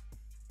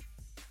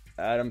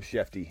 Adam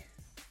Schefter.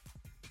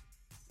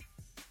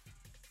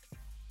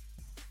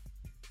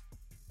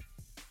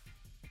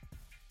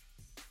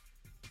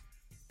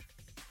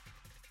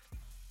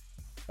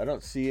 I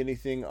don't see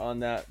anything on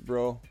that,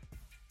 bro.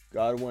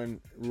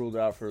 Godwin ruled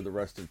out for the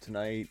rest of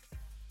tonight.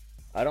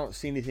 I don't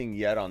see anything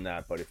yet on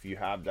that, but if you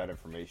have that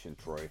information,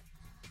 Troy,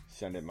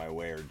 send it my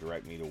way or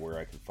direct me to where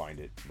I can find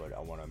it. But I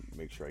want to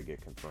make sure I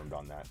get confirmed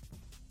on that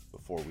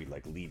before we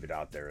leave it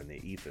out there in the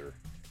ether.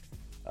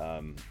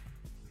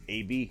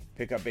 AB,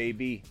 pick up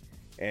AB.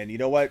 And you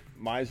know what?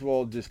 Might as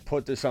well just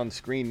put this on the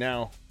screen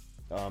now.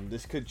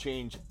 This could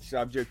change,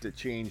 subject to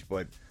change,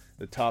 but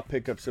the top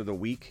pickups of the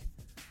week.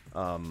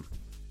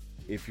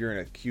 If you're in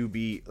a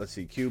QB, let's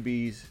see,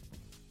 QBs.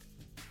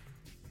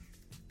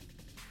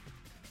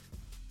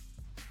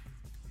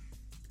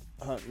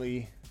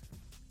 Huntley.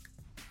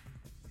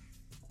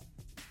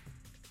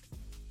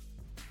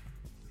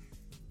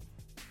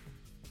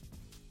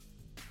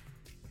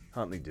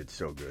 Huntley did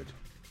so good.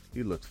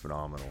 He looked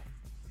phenomenal.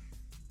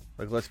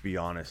 Let's be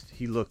honest.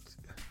 He looked...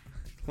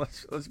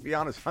 Let's be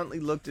honest. Huntley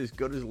looked as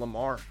good as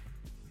Lamar.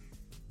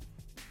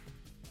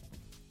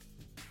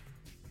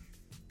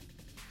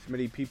 So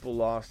many people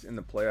lost in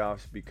the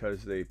playoffs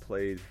because they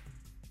played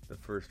the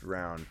first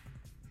round.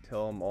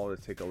 Tell them all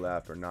to take a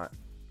lap for not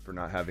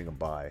having a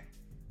bye,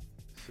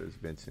 says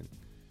Vincent.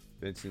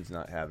 Vincent's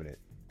not having it.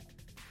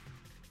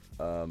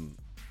 I'm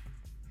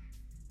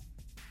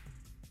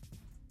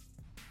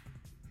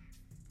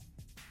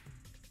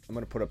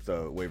going to put up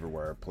the waiver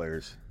wire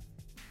players.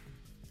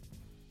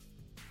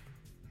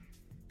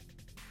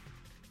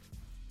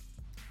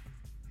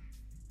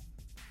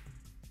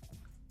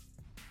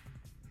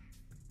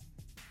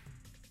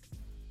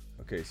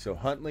 Okay, so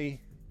Huntley,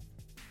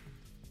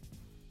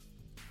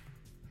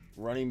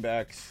 running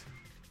backs,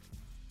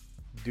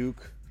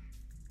 Duke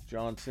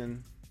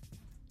Johnson,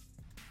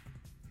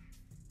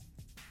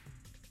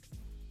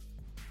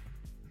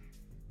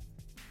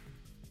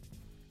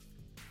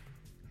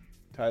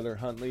 Tyler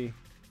Huntley,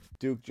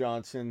 Duke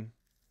Johnson,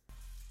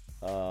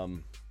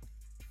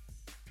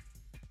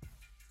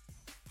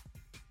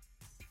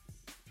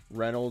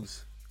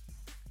 Reynolds,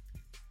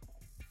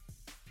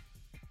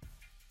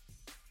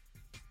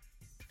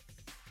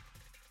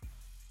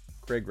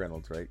 Craig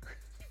Reynolds, right?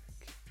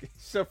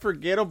 So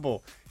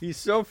forgettable. He's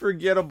so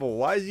forgettable.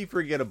 Why is he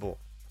forgettable?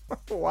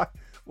 Why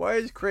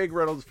is Craig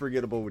Reynolds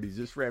forgettable when he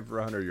just ran for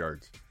 100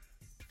 yards?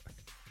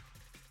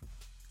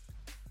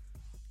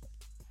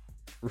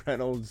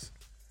 Reynolds,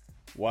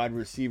 wide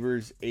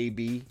receivers,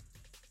 AB.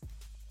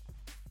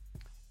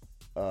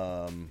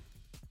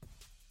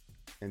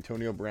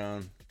 Antonio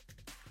Brown,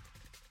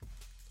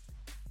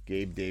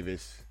 Gabe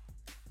Davis.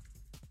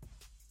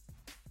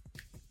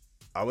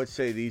 I would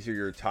say these are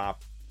your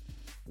top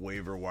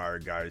waiver wire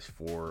guys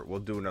for, we'll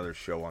do another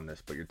show on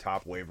this, but your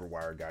top waiver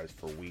wire guys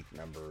for week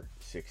number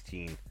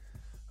 16.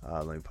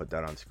 Let me put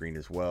that on screen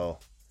as well,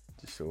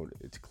 just so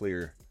it's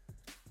clear.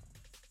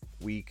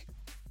 Week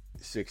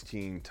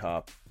 16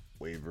 top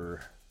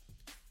waiver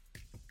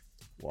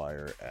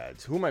wire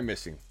ads. Who am I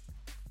missing?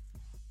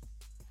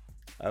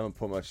 I haven't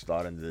put much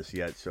thought into this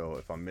yet, so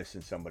if I'm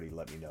missing somebody,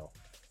 let me know.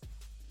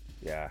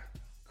 Yeah,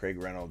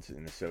 Craig Reynolds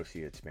and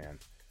Associates, man.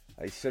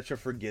 He's such a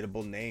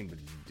forgettable name, but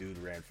the dude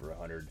ran for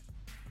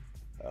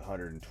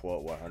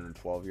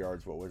 112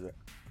 yards. What was it?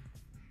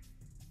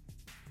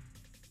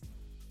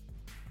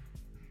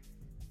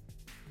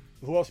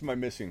 Who else am I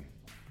missing?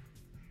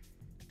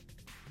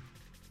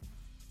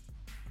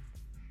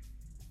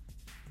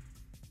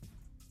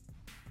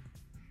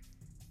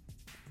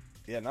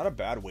 Yeah, not a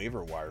bad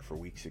waiver wire for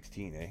week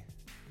 16, eh?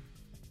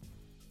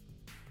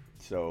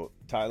 So,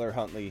 Tyler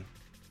Huntley,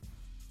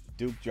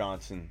 Duke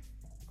Johnson,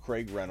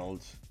 Craig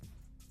Reynolds,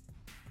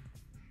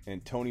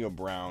 Antonio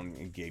Brown,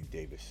 and Gabe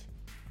Davis.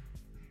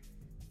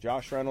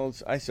 Josh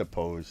Reynolds, I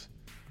suppose.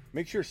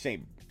 Make sure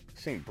St.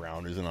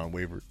 Brown isn't on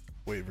waivers.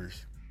 I'm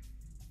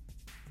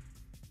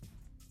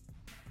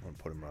going to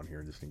put him around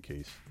here just in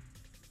case.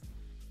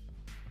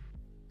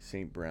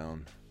 St.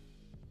 Brown.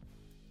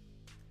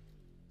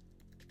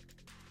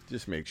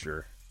 Just make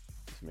sure.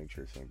 Just make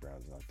sure St.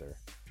 Brown's not there.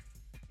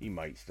 He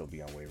might still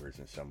be on waivers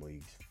in some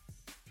leagues.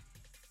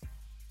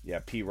 Yeah,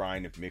 P.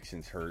 Ryan if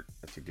Mixon's hurt.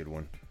 That's a good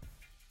one.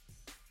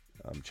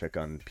 Check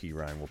on P.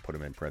 Ryan. We'll put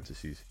him in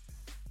parentheses.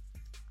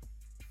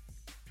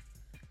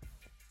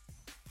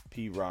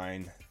 P.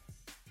 Ryan.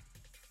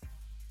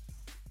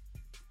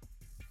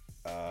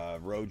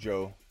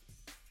 Rojo.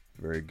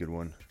 Very good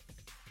one.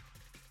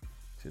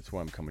 That's why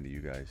I'm coming to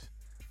you guys.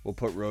 We'll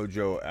put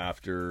Rojo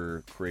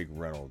after Craig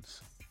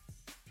Reynolds.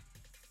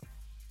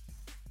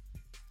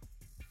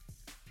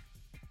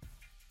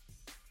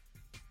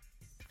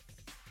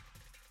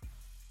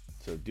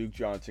 So Duke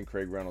Johnson,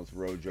 Craig Reynolds,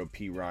 Rojo,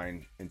 P.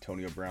 Ryan,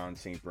 Antonio Brown,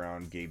 St.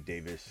 Brown, Gabe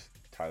Davis,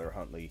 Tyler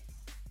Huntley.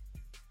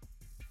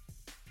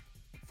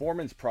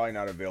 Foreman's probably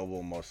not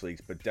available in most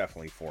leagues, but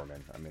definitely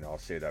Foreman. I mean, I'll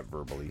say that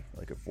verbally.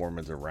 Like, if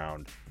Foreman's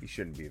around, he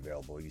shouldn't be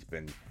available. He's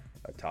been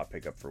a top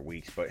pickup for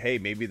weeks. But, hey,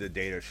 maybe the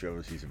data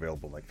shows he's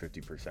available in like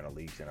 50% of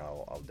leagues, and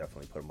I'll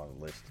definitely put him on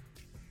the list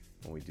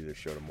when we do the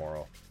show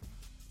tomorrow.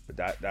 But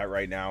that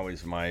right now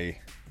is my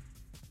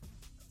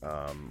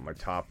my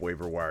top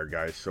waiver wire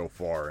guys so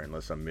far,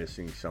 unless I'm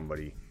missing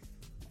somebody.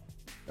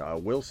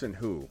 Wilson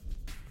who?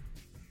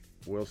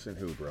 Wilson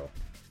who, bro?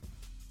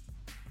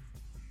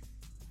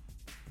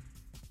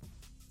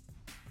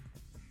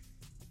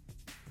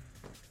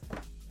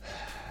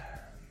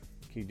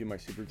 Can you do my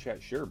super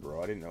chat? Sure,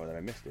 bro. I didn't know that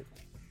I missed it.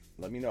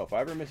 Let me know. If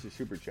I ever miss a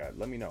super chat,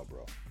 let me know,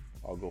 bro.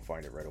 I'll go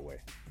find it right away.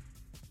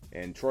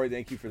 And Troy,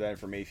 thank you for that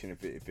information.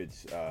 If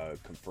it's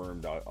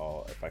confirmed,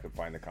 if I can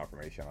find the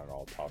confirmation,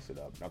 I'll toss it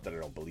up. Not that I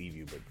don't believe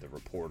you, but the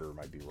reporter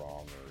might be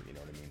wrong, or you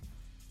know what I mean.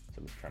 So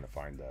I'm just trying to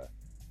find the.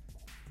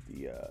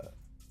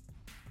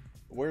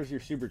 Where's your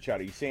super chat?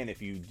 Are you saying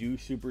if you do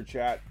super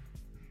chat,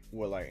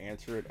 will I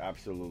answer it?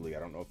 Absolutely. I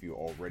don't know if you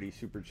already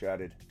super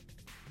chatted.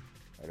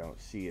 I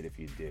don't see it if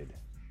you did.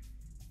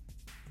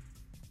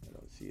 I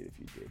don't see it if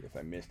you did. If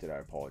I missed it, I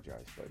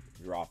apologize. But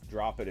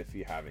drop it if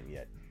you haven't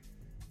yet.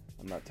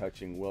 I'm not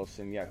touching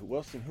Wilson. Yeah,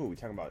 Wilson who? We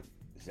talking about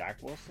Zach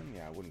Wilson?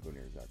 Yeah, I wouldn't go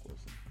near Zach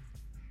Wilson.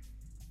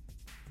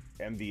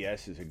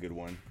 MVS is a good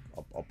one.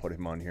 I'll put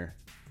him on here.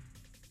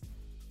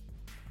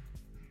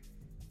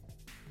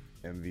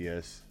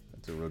 MVS,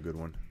 that's a real good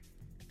one.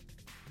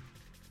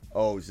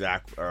 Oh,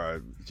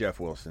 Jeff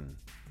Wilson.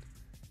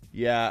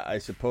 Yeah, I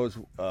suppose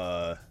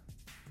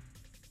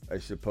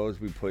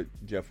we put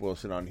Jeff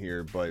Wilson on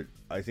here, but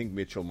I think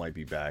Mitchell might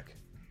be back.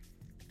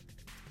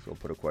 So we'll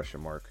put a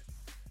question mark.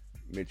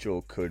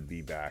 Mitchell could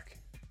be back.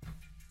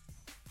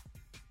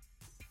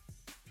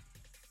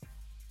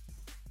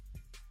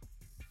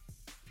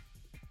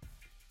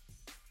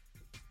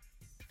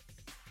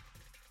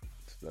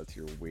 So that's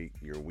your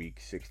week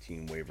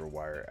 16 waiver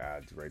wire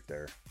ads right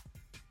there.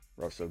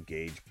 Russell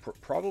Gage,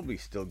 probably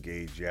still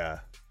Gage, yeah.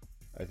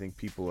 I think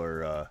people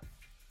have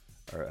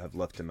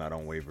left him out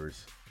on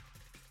waivers.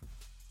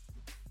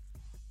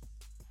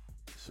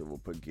 So we'll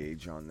put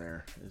Gage on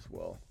there as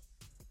well.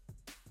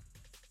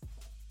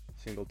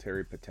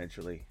 Singletary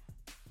potentially.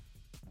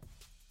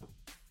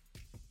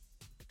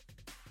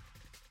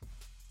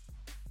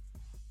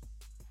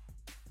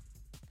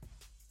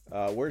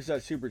 Where's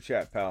that super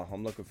chat, pal?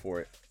 I'm looking for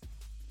it.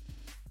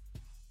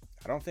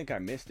 I don't think I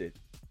missed it.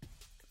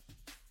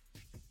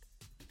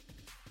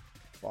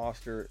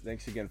 Foster.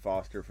 Thanks again,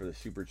 Foster, for the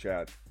super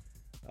chat.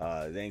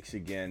 Thanks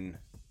again,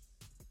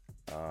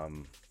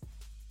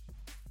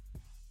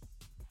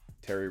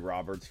 Terry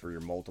Roberts, for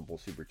your multiple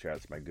super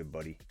chats, my good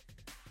buddy.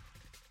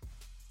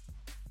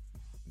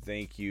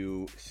 Thank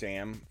you,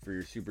 Sam, for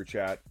your super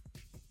chat.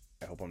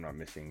 I hope I'm not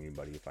missing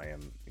anybody. If I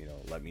am,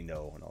 let me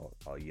know and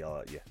I'll yell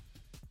at you.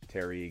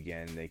 Terry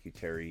again. Thank you,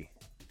 Terry.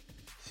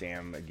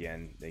 Sam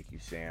again. Thank you,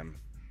 Sam.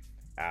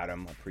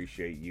 Adam,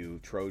 appreciate you.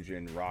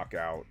 Trojan, rock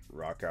out.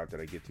 Rock out. Did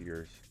I get to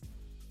yours?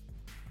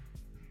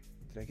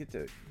 Did I get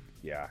to...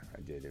 Yeah,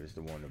 I did. It was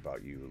the one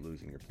about you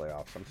losing your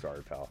playoffs. I'm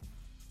sorry, pal.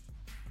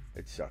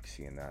 It sucks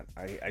seeing that.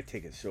 I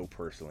take it so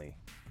personally.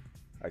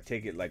 I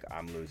take it like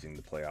I'm losing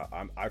the playoff.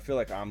 I feel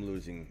like I'm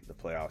losing the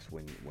playoffs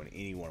when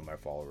any one of my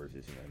followers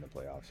isn't in the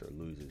playoffs or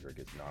loses or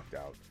gets knocked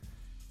out.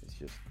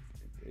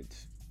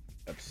 It's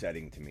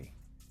upsetting to me.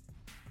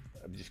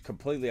 I'm just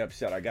completely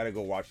upset. I got to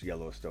go watch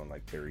Yellowstone,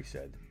 like Terry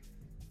said.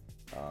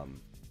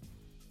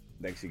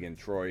 Thanks again,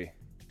 Troy.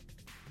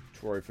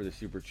 Troy for the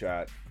super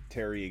chat.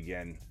 Terry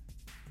again.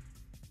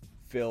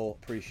 Phil,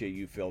 appreciate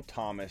you, Phil.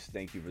 Thomas,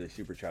 thank you for the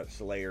super chat.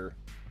 Slayer,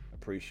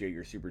 appreciate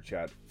your super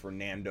chat.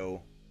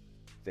 Fernando,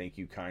 thank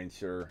you, kind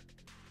sir.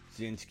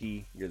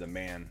 Zinski, you're the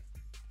man.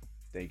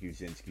 Thank you,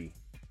 Zinski.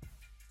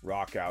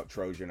 Rock out,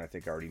 Trojan. I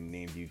think I already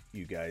named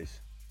you guys.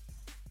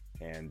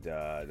 And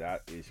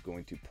that is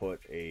going to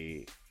put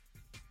a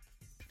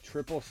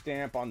triple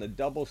stamp on the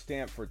double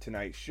stamp for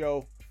tonight's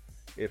show.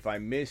 If I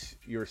miss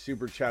your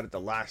super chat at the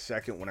last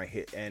second when I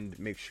hit end,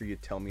 make sure you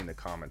tell me in the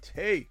comments.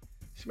 Hey,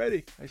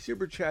 Smitty, I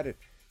super chatted.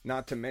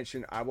 Not to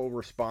mention, I will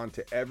respond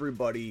to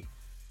everybody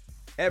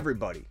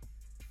that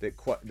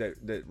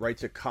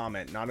writes a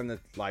comment, not in the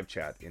live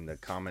chat, in the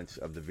comments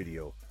of the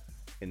video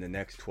in the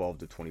next 12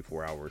 to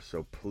 24 hours.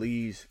 So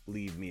please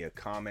leave me a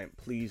comment.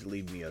 Please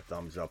leave me a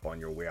thumbs up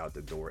on your way out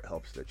the door. It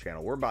helps the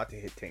channel. We're about to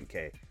hit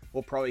 10K.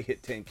 We'll probably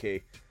hit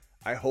 10K,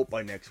 I hope,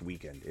 by next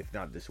weekend, if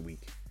not this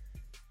week.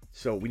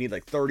 So we need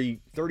like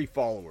 30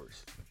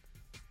 followers.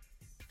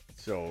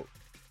 So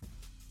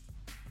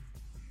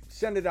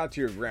send it out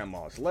to your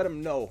grandmas. Let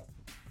them know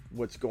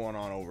what's going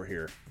on over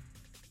here.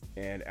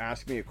 And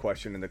ask me a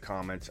question in the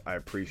comments. I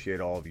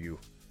appreciate all of you.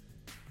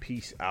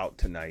 Peace out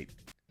tonight.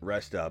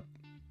 Rest up.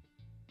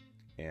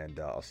 And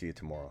I'll see you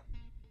tomorrow.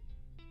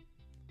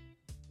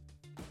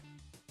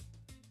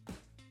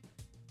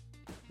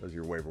 Those are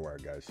your waiver wire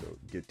guys, so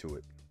get to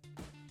it.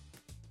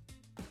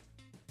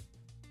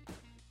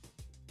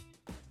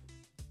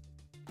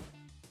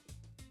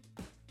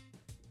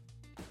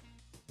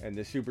 And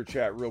the super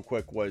chat real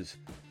quick was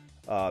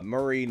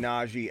Murray,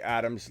 Najee,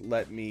 Adams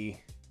let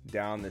me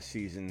down this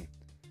season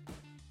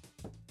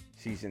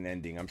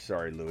ending. I'm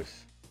sorry,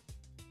 Lewis.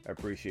 I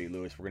appreciate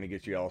Lewis. We're going to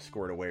get you all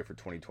scored away for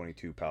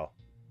 2022, pal.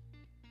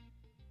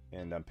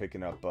 And I'm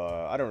picking up,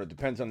 I don't know, it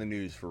depends on the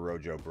news for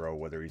Rojo, bro,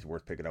 whether he's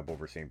worth picking up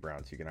over St.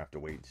 Brown. So you're going to have to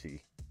wait and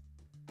see.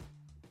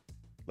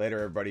 Later,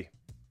 everybody.